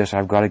to get this,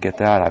 I've got to get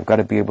that, I've got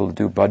to be able to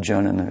do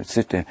bhajan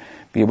and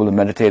be able to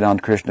meditate on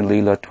Krishna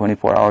Leela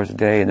 24 hours a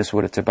day, and this is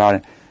what it's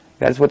about.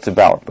 That's what it's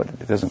about, but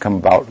it doesn't come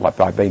about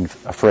by being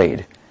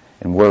afraid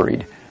and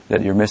worried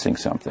that you're missing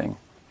something.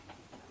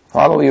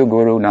 Follow your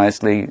guru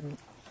nicely.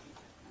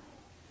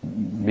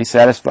 Be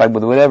satisfied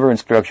with whatever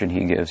instruction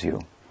he gives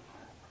you.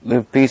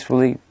 Live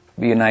peacefully.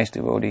 Be a nice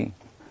devotee.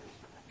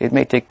 It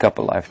may take a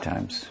couple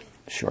lifetimes,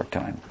 short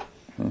time.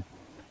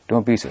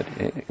 Don't be so.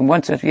 In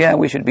one sense,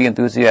 we should be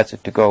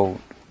enthusiastic to go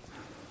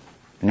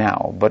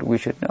now, but we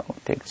should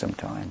take some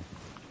time.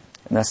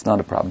 And that's not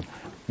a problem.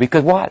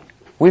 Because what?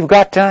 We've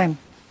got time.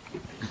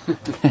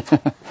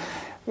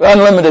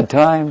 Unlimited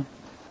time.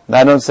 And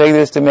I don't say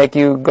this to make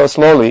you go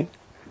slowly,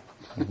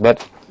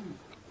 but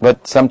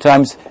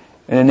sometimes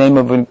in the name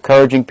of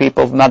encouraging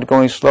people not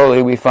going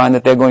slowly, we find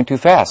that they're going too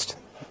fast.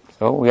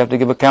 So we have to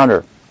give a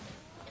counter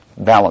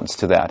balance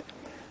to that.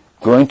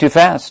 Going too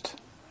fast,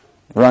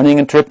 running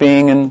and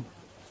tripping and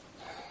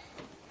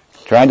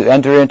trying to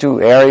enter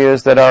into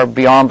areas that are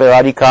beyond their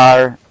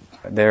adhikar,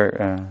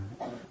 their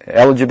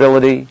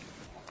eligibility,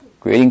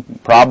 creating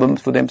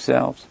problems for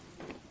themselves.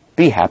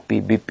 Be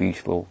happy, be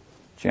peaceful,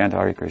 chant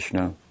Hare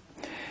Krishna,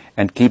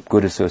 and keep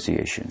good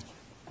association.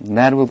 And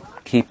that will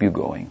keep you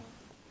going.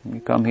 You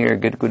come here,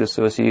 get good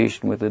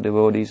association with the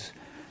devotees,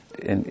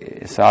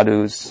 and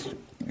sadhus,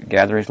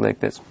 gatherings like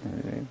this.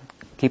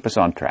 Keep us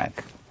on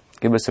track.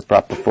 Give us a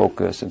proper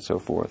focus and so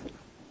forth.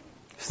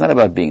 It's not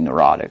about being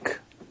neurotic,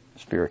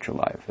 spiritual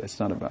life. It's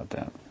not about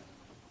that.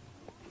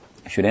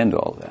 It should end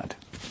all that.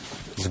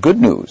 It's good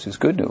news. It's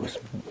good news.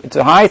 It's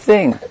a high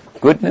thing.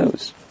 Good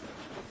news.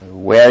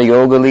 Where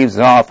yoga leaves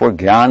off, where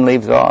Gyan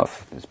leaves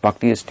off, this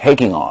bhakti is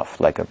taking off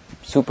like a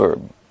super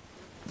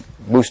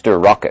booster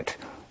rocket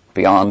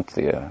beyond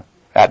the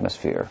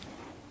atmosphere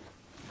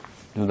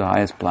to the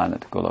highest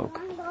planet, Golok.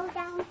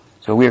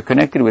 So we are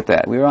connected with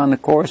that. We are on the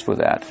course for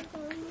that.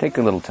 Take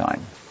a little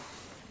time.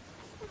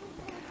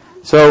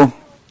 So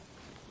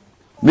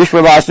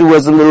Vishwavasu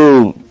was a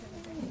little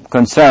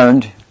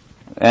concerned,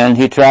 and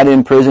he tried to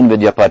imprison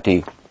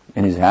Vidyapati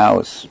in his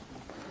house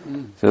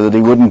so that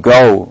he wouldn't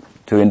go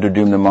to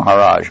Indradyumna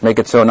Maharaj, make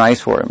it so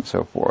nice for him,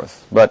 so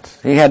forth. But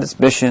he had his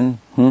mission,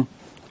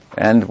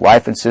 and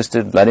wife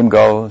insisted, let him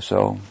go,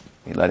 so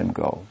he let him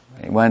go.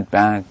 He went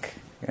back,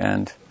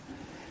 and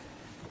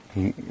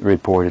he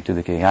reported to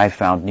the king, I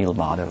found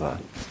Nilmadhava.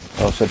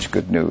 Oh, such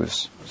good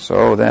news.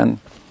 So then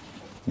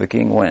the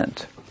king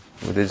went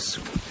with his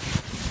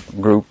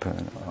group,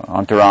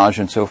 entourage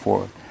and so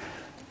forth.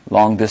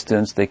 Long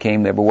distance, they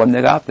came there, but when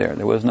they got there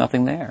was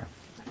nothing there.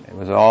 It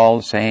was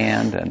all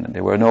sand, and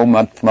there were no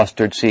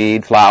mustard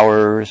seed,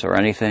 flowers, or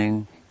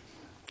anything.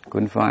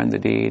 Couldn't find the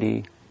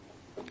deity.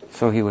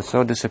 So he was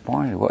so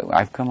disappointed.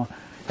 I've come,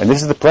 and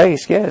this is the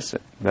place, yes,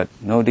 but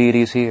no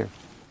deity is here.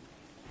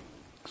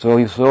 So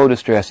he was so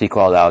distressed, he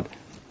called out,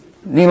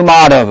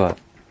 Nilmadhava,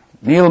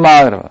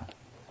 Nilmadhava,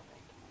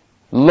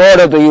 Lord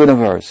of the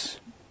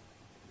universe,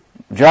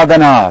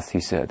 Jagannath,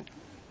 he said.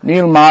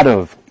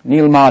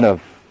 Nilmadhav,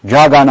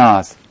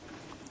 Jagannath,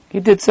 He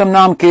did some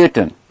Nam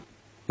Kirtan.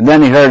 And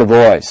then he heard a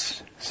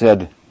voice,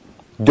 said,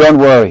 don't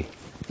worry,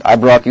 I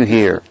brought you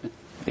here,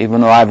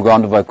 even though I've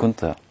gone to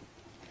Vaikuntha.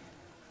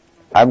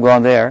 I've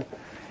gone there,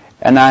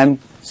 and I'm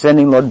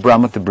sending Lord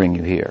Brahma to bring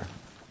you here,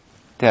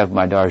 to have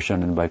my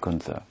darshan in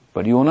Vaikuntha.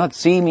 But you will not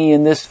see me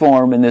in this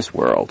form in this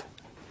world.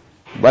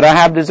 But I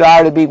have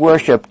desire to be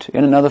worshipped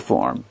in another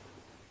form.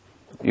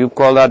 You've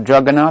called out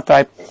Jagannath,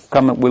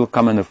 will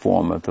come in the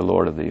form of the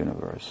Lord of the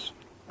universe.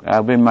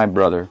 I'll be my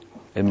brother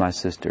and my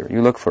sister.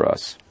 You look for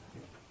us.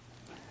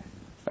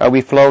 Are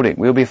we floating?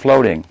 We'll be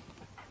floating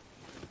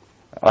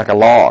like a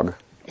log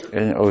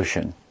in an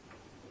ocean.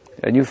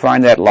 And you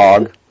find that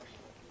log,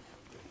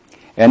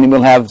 and it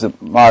will have the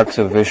marks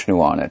of Vishnu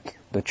on it.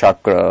 The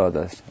chakra,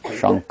 the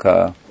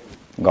shankha,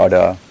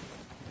 gada,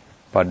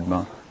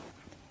 padma.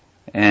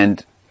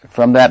 And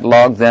from that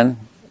log then,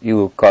 you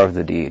will carve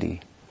the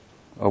deity,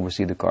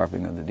 oversee the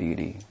carving of the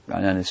deity,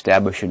 and then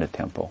establish in a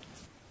temple.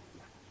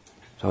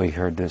 So he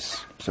heard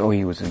this. So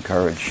he was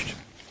encouraged.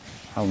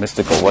 How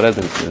mystical. What are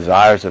the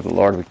desires of the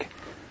Lord?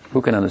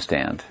 Who can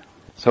understand?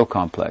 So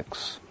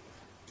complex.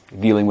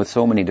 Dealing with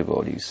so many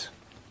devotees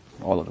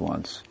all at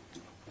once.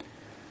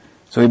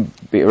 So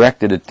he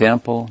erected a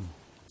temple,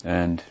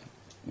 and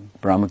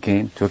Brahma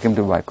came, took him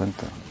to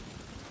Vaikuntha.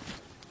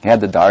 He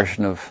had the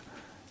darshan of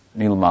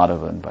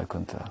Nilmadhava in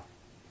Vaikuntha.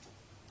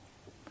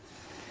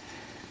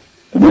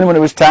 And then when it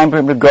was time for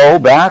him to go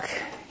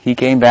back, he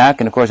came back,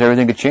 and of course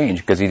everything had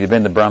changed, because he'd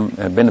been to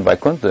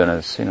Vaikuntha,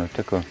 and it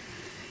took a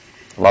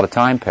lot of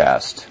time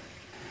passed.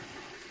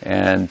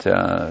 And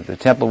the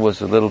temple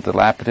was a little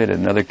dilapidated.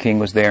 Another king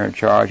was there in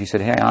charge. He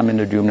said, hey, I'm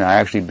Indradumna, I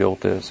actually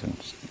built this, and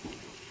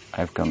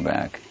I've come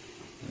back.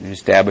 He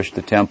established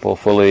the temple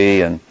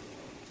fully, and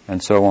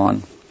so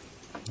on.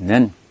 And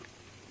then,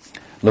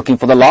 looking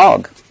for the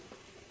log.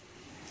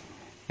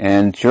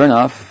 And sure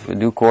enough, in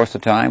due course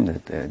of time,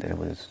 they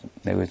was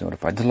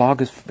notified. The log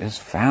has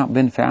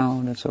been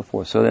found, and so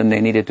forth. So then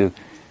they needed to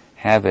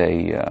have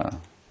a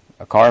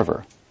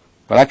carver.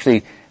 But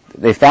actually,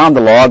 they found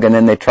the log, and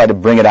then they tried to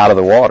bring it out of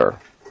the water.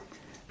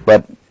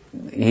 But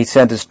he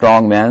sent his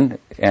strong men,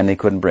 and they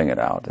couldn't bring it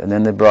out. And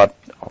then they brought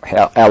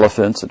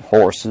elephants and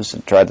horses,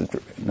 and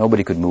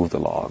nobody could move the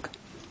log.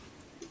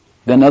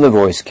 Then another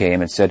voice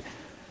came and said,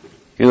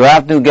 you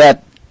have to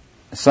get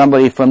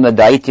somebody from the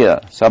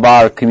Daitya,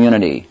 Sabar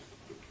community.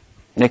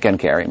 They can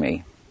carry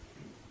me.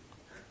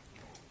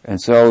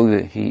 And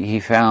so he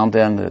found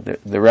then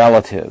the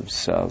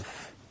relatives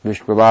of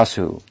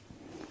Vishpravasu.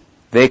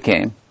 They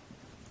came.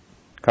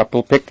 A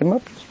couple picked him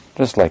up,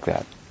 just like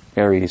that,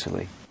 very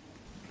easily.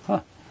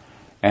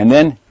 And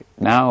then,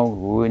 now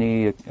we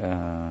need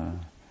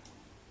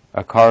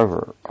a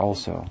carver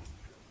also.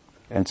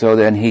 And so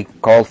then he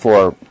called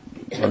for,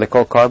 what are they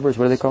called, carvers?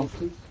 What are they called?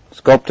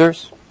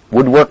 Sculptors?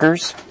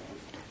 Woodworkers?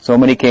 So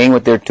many came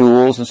with their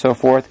tools and so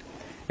forth.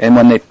 And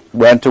when they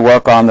went to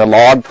work on the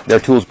log, their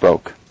tools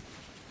broke,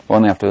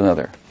 one after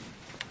another.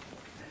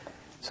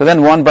 So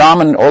then one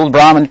old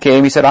Brahmin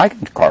came, he said, I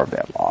can carve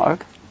that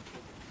log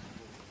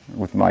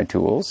with my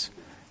tools,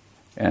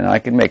 and I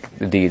can make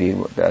the deity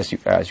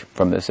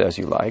from this as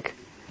you like.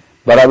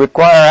 But I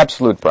require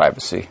absolute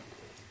privacy.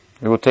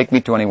 It will take me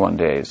 21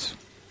 days.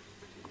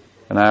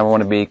 And I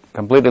want to be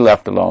completely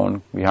left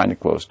alone behind a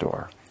closed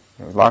door.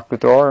 Lock the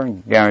door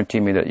and guarantee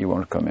me that you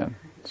won't come in.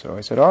 So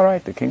I said, all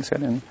right, the king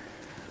said, and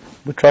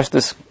we trust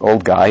this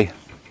old guy.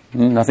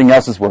 Nothing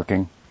else is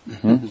working.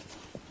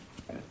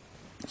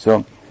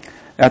 So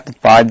after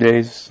 5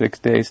 days, 6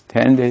 days,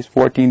 10 days,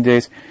 14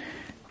 days,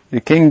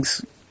 the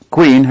king's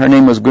queen, her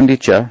name was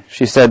Gundicha,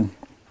 she said,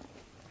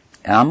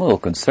 I'm a little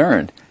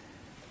concerned.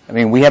 I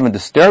mean, we haven't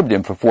disturbed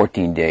him for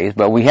 14 days,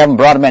 but we haven't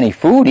brought him any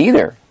food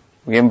either.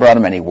 We haven't brought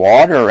him any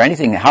water or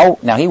anything.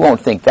 Now he won't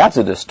think that's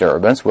a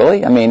disturbance, will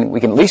he? I mean, we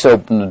can at least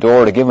open the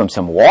door to give him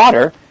some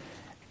water.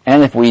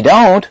 And if we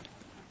don't,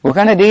 what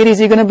kind of deity is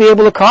he going to be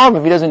able to carve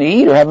if he doesn't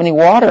eat or have any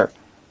water?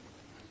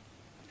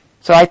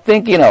 So I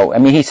think,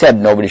 he said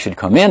nobody should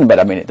come in, but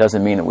it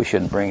doesn't mean that we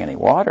shouldn't bring any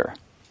water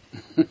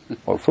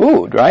or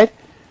food, right?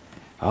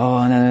 Oh,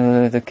 and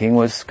then the king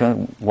was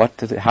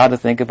how to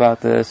think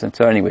about this, and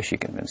so anyway, she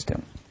convinced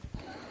him.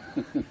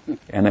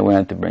 And they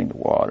went to bring the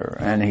water,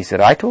 and he said,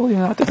 I told you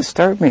not to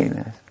disturb me.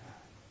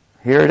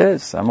 Here it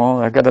is.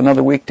 I got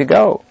another week to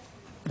go.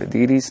 The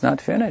deity's not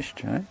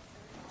finished, right?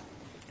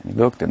 And he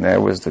looked, and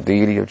there was the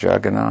deity of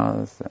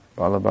Jagannath,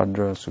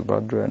 Balabhadra,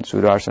 Subhadra, and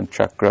Sudarshan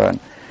Chakra. And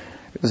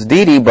it was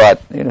deity,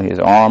 but his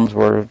arms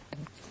were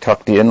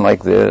tucked in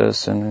like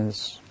this, and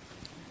his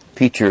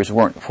features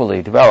weren't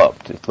fully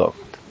developed. It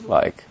looked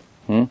like.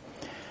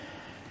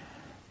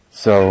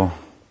 So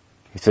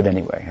he said,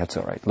 anyway, that's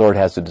all right. Lord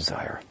has a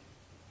desire.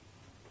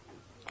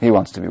 He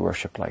wants to be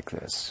worshipped like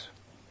this.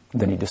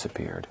 Then he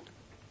disappeared.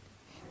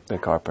 The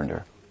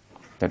carpenter,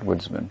 that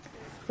woodsman.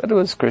 That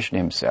was Krishna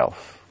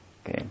himself.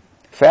 Okay.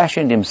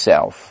 Fashioned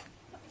himself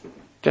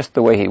just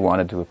the way he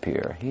wanted to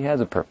appear. He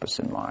has a purpose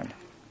in mind.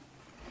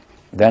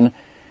 Then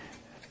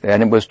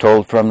it was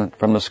told from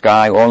the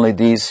sky, only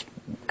these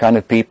kind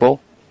of people,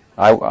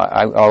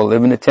 I'll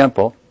live in the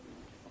temple,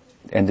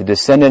 and the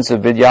descendants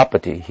of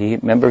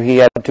Vidyapati. Remember, he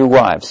had 2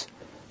 wives.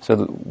 So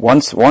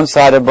one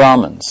side are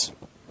Brahmins,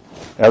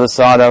 the other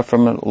side are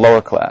from a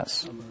lower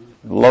class.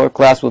 The lower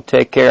class will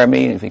take care of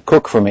me if they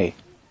cook for me.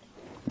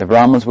 The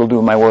Brahmins will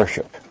do my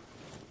worship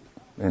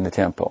in the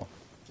temple.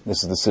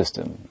 This is the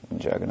system in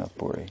Jagannath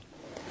Puri.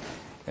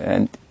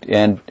 And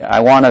I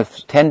want a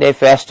 10-day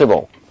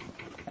festival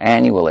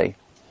annually,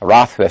 a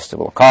Rath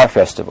festival, a car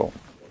festival.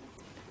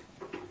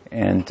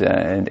 And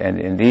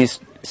these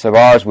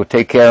Savars would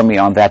take care of me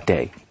on that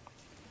day.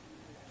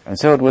 And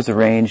so it was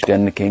arranged,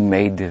 and the king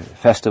made the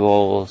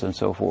festivals and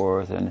so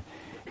forth. And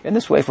in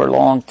this way, for a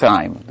long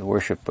time, the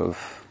worship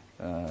of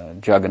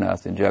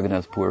Jagannath in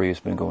Jagannath Puri has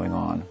been going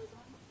on.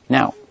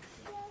 Now,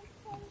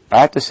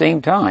 at the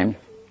same time,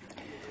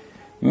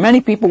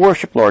 many people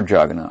worship Lord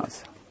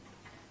Jagannath.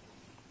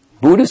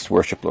 Buddhists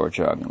worship Lord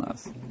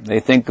Jagannath. They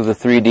think of the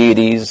 3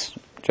 deities,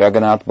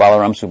 Jagannath,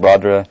 Balaram,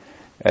 Subhadra,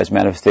 as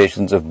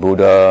manifestations of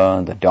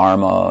Buddha, the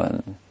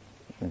Dharma,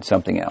 and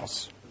something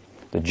else.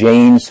 The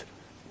Jains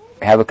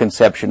have a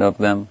conception of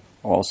them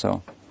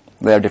also.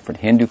 There are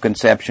different Hindu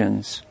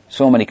conceptions,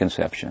 so many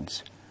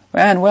conceptions.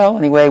 And, well,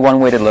 anyway, one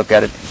way to look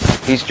at it,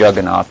 he's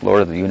Jagannath,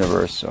 Lord of the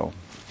universe, so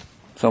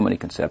many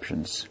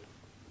conceptions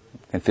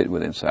can fit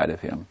within inside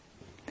of him.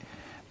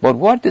 But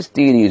what this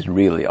deity is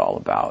really all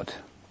about,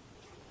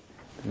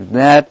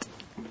 that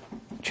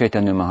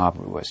Chaitanya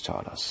Mahaprabhu has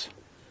taught us.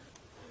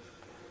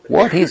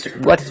 What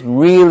is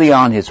really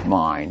on his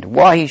mind,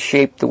 why he's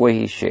shaped the way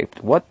he's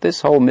shaped, what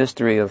this whole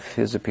mystery of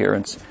his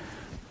appearance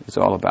is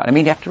all about. I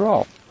mean, after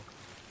all,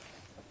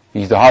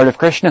 he's the heart of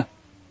Krishna.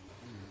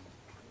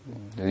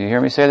 Did you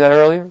hear me say that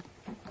earlier?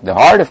 The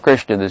heart of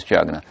Krishna, this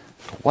Jagannath.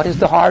 What is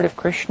the heart of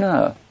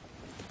Krishna?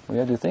 We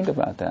have to think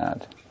about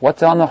that.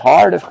 What's on the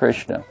heart of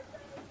Krishna?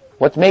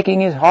 What's making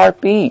his heart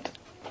beat?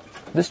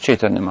 This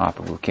Chaitanya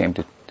Mahaprabhu came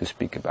to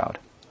speak about.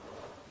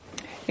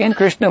 In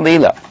Krishna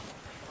Leela,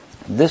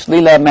 this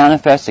Leela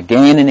manifests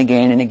again and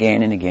again and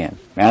again and again.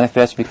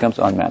 Manifest becomes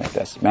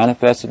unmanifest.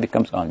 Manifest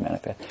becomes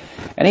unmanifest.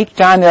 And each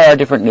time there are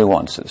different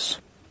nuances.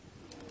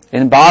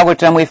 In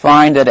Bhagavatam we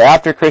find that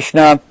after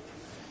Krishna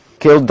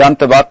killed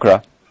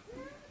Dantavakra,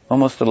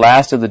 almost the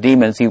last of the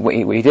demons, he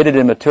did it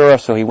in Mathura,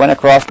 so he went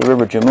across the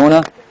river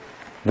Jamuna,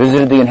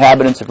 visited the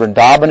inhabitants of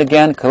Vrindavan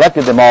again,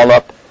 collected them all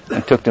up,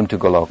 and took them to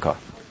Goloka.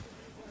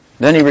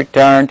 Then he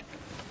returned,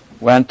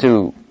 went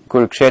to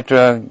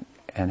Kurukshetra,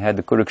 and had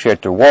the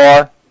Kurukshetra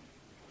war,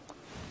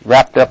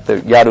 wrapped up the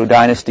Yadu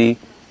dynasty,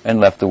 and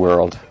left the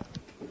world,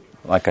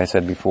 like I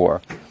said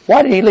before.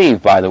 Why did he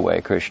leave, by the way,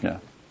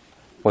 Krishna?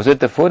 Was it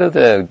the foot of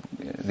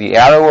the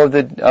arrow of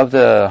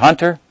the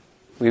hunter?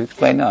 We've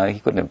explained, no, he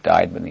couldn't have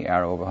died with the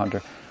arrow of a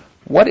hunter.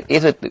 What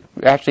is it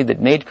that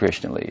made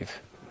Krishna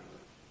leave?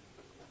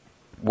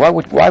 Why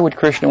would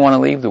Krishna want to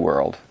leave the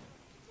world?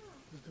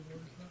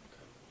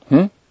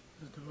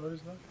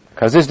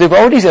 Because his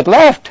devotees had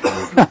left.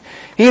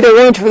 He had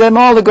arranged for them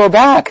all to go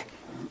back.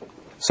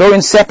 So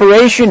in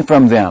separation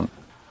from them,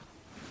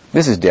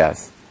 this is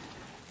death.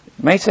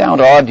 It may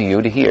sound odd to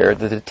you to hear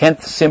that the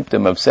 10th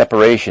symptom of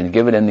separation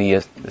given in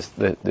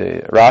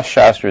the Ras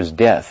Shastra is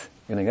death.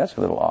 You think that's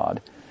a little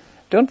odd.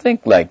 Don't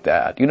think like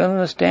that. You don't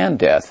understand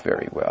death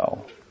very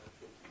well.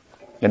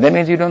 And that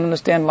means you don't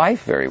understand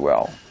life very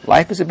well.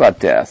 Life is about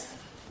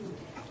death.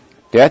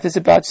 Death is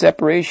about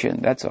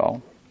separation, that's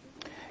all.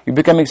 You're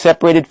becoming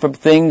separated from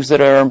things that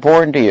are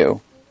important to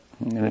you,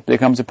 and it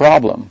becomes a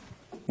problem,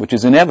 which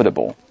is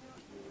inevitable.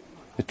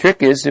 The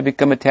trick is to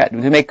become attached,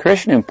 to make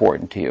Krishna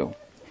important to you.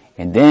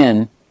 And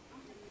then,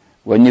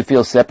 when you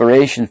feel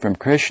separation from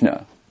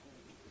Krishna,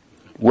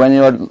 when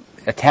your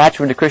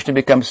attachment to Krishna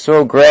becomes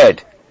so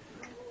great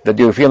that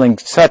you're feeling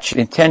such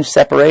intense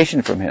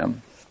separation from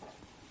him,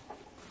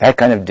 that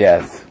kind of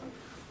death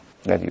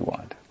that you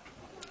want.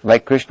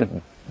 Like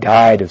Krishna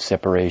died of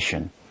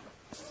separation.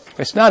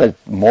 It's not a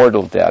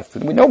mortal death.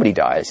 Nobody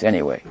dies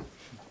anyway.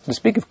 To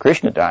speak of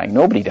Krishna dying,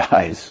 nobody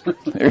dies.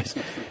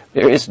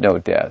 There is no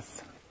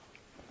death.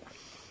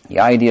 The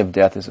idea of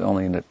death is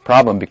only a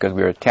problem because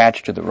we're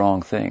attached to the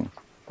wrong thing.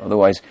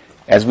 Otherwise,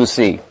 as we'll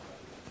see,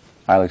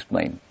 I'll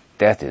explain,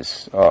 death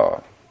is,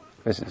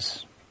 this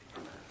is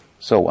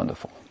so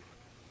wonderful.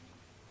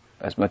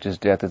 As much as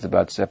death is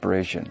about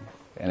separation,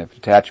 and if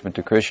attachment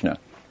to Krishna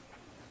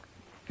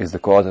is the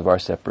cause of our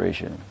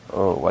separation,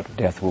 what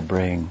death will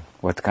bring,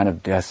 what kind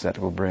of death that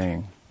will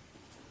bring.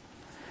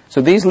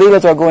 So these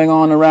leelas are going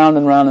on around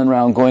and round and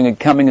round, going and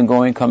coming and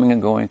going, coming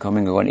and going,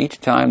 coming and going. Each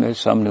time there's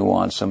some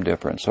nuance, some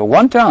difference. So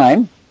one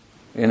time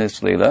in this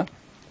leela,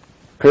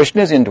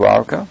 Krishna is in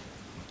Dwarka,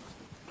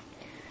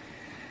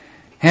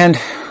 and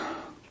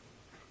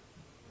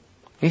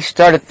he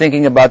started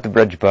thinking about the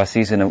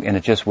Brajbasis, and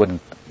it just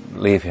wouldn't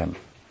leave him.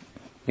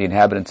 The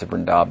inhabitants of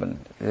Vrindavan,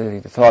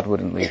 the thought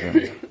wouldn't leave him.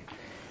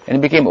 And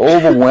he became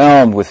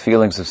overwhelmed with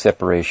feelings of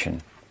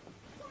separation.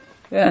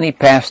 And he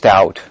passed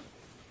out.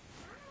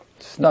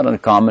 It's not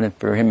uncommon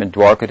for him in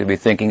Dwarka to be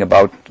thinking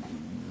about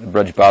the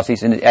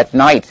Brajbasis. And at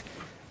night,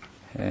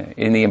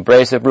 in the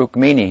embrace of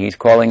Rukmini, he's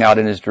calling out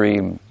in his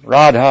dream,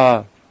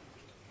 Radha,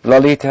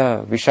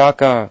 Lalita,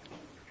 Vishaka.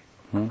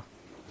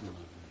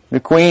 The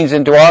queens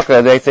in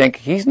Dwarka, they think,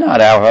 he's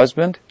not our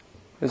husband.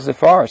 This is a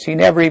farce. He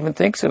never even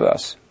thinks of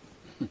us.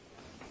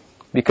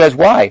 Because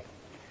why?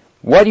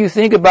 What you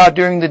think about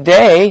during the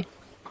day,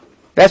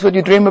 that's what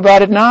you dream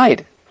about at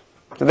night.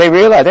 So they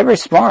realize, they're very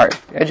smart,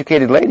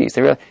 educated ladies.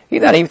 They realize,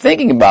 he's not even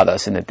thinking about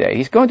us in the day.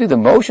 He's going through the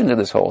motions of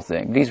this whole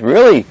thing. He's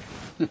really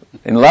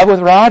in love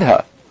with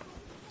Radha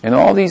and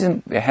all these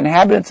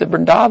inhabitants of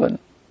Vrindavan.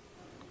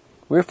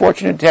 We're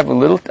fortunate to have a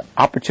little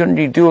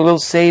opportunity to do a little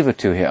seva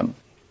to him.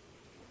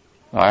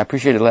 I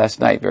appreciated last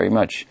night very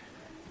much.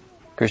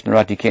 Krishna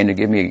Rati came to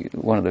give me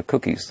one of the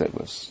cookies that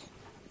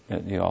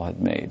you all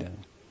had made.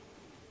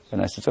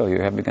 And I said, so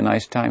you're having a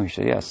nice time? He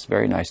said, yes, it's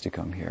very nice to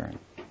come here.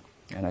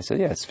 And I said,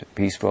 yeah, it's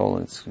peaceful,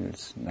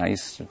 it's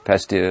nice,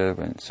 festive,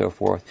 and so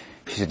forth.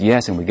 She said,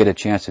 yes, and we get a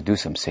chance to do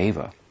some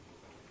seva.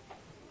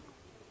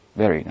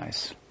 Very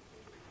nice.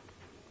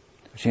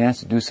 A chance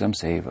to do some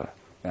seva,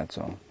 that's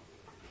all.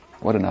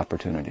 What an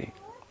opportunity.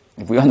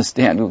 If we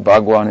understand who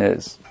Bhagwan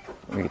is,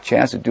 we get a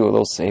chance to do a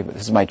little seva.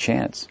 This is my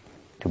chance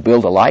to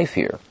build a life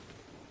here,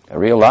 a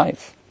real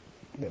life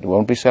that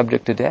won't be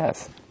subject to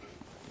death.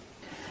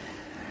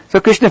 So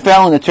Krishna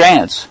fell in a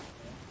trance,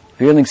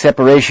 feeling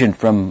separation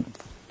from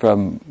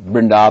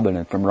Vrindavan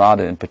and from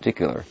Radha in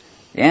particular.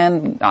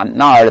 And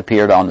Narad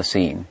appeared on the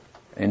scene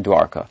in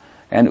Dwarka,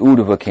 and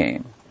Uddhava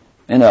came,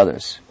 and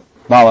others.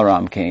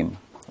 Balaram came.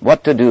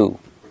 What to do?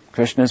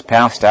 Krishna's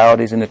passed out,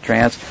 he's in a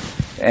trance,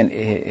 and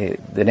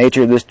the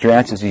nature of this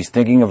trance is he's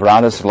thinking of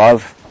Radha's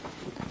love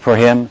for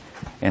him,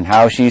 and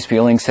how she's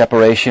feeling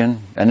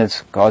separation, and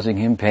it's causing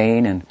him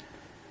pain, and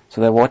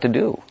so then what to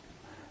do?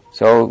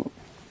 So,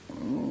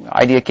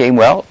 idea came,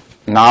 well,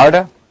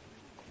 Narada,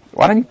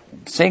 why don't you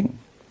sing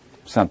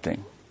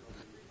something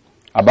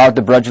about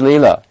the Braj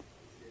Leela?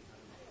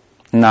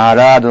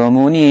 Narada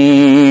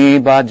Muni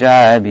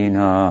Bajai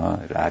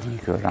Bina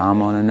Radhika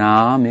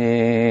Ramana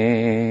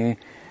Name.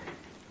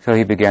 So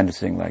he began to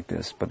sing like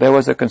this. But there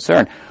was a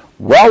concern.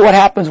 Well, what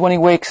happens when he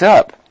wakes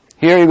up?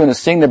 Here you're going to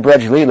sing the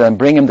Braj Leela and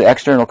bring him to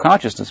external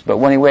consciousness, but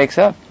when he wakes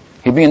up,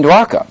 he'd be in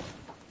Dwarka.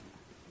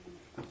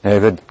 There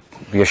would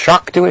be a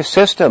shock to his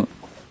system.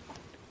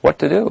 What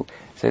to do?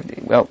 He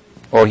said, well,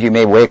 or he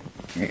may wake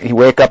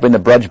up in the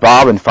Braj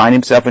Bhav and find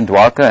himself in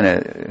Dwarka,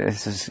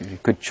 and he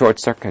could short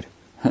circuit.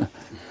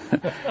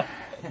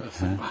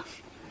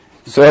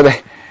 So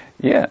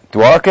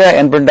Dwarka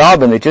and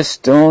Vrindavan, they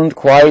just don't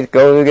quite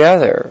go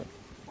together.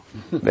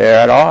 They're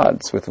at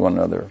odds with one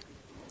another.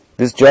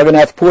 This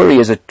Jagannath Puri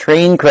is a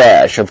train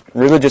crash of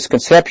religious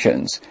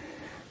conceptions.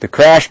 The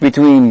crash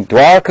between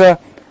Dwarka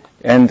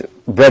and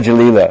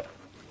Brajalila.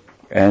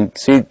 And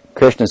see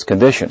Krishna's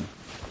condition.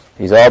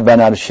 He's all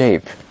bent out of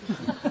shape.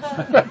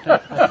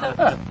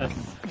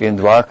 In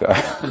Dwarka.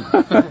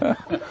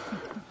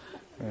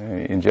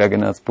 In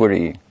Jagannath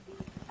Puri.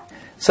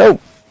 So,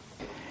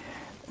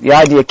 the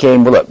idea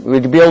came, well, look,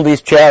 we'd build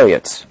these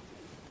chariots.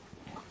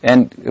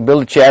 And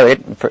build a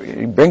chariot,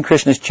 bring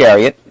Krishna's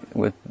chariot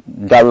with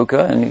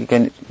Daruka,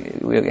 and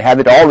we have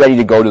it all ready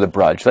to go to the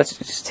Braj. Let's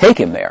just take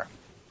him there.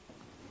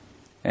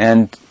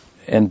 And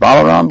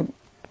Balaram,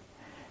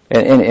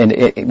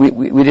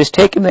 we just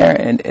take him there,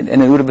 and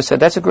Uddhava said,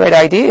 that's a great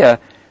idea,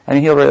 and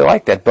he'll really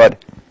like that,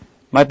 but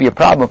might be a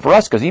problem for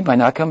us, because he might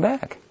not come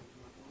back.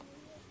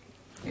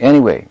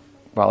 Anyway,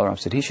 Balaram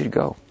said, he should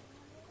go.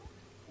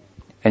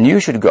 And you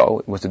should go,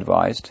 it was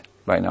advised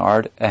by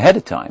Narad, ahead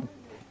of time,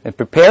 and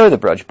prepare the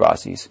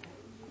Brajbasis,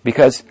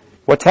 because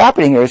what's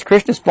happening here is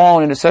Krishna's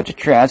fallen into such a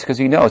trance because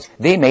he knows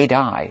they may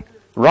die.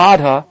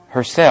 Radha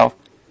herself,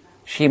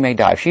 she may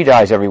die. If she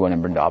dies, everyone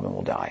in Vrindavan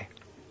will die.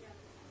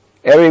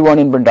 Everyone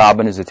in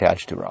Vrindavan is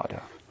attached to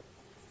Radha.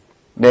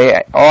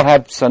 They all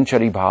have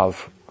Sanchari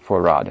Bhav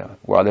for Radha,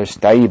 while their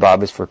Sthayi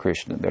Bhav is for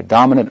Krishna. Their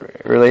dominant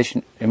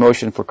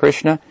emotion for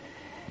Krishna,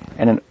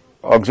 and an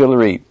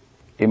auxiliary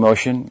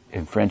emotion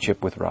in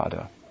friendship with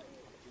Radha.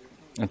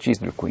 And she's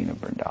the queen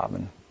of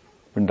Vrindavan.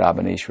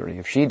 Vrindavaneshwari.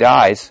 If she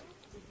dies,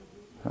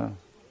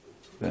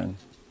 then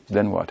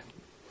what?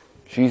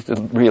 She's the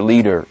real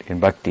leader in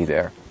bhakti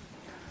there.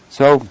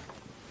 So,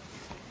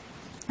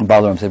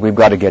 Balaram said, we've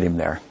got to get him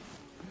there.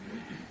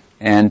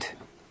 And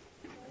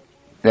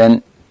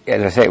then,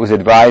 as I say, it was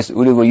advised,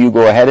 Uddhava, you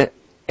go ahead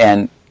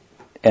and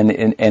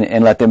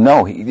let them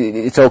know.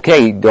 It's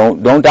okay,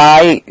 don't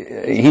die,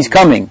 he's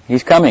coming.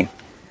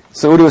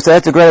 So Uddhava said,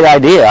 that's a great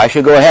idea, I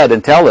should go ahead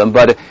and tell them,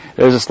 but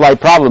there's a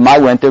slight problem, I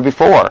went there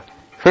before.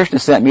 Krishna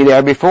sent me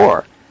there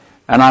before,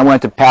 and I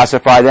went to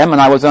pacify them, and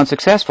I was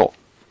unsuccessful.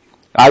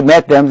 I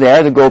met them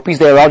there, the gopis,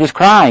 they were all just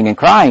crying and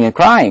crying and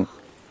crying.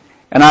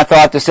 And I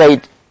thought to say,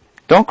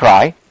 don't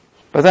cry.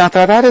 But then I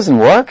thought, that doesn't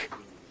work.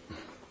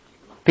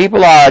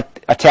 People are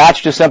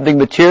attached to something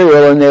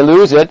material and they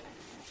lose it,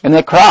 and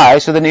they cry,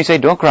 so then you say,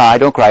 don't cry,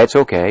 it's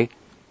okay.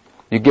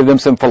 You give them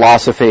some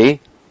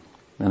philosophy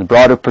and a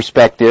broader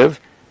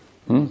perspective.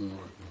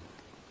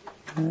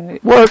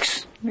 It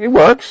works.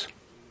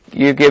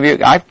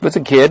 I was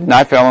a kid and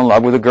I fell in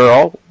love with a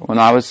girl when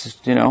I was,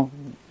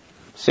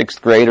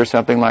 6th grade or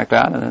something like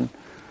that, and then it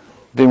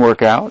didn't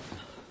work out.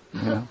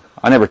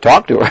 I never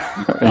talked to her.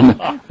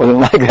 It wasn't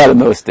like that in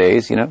those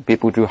days.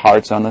 People drew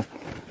hearts on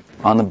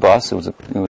the bus. It was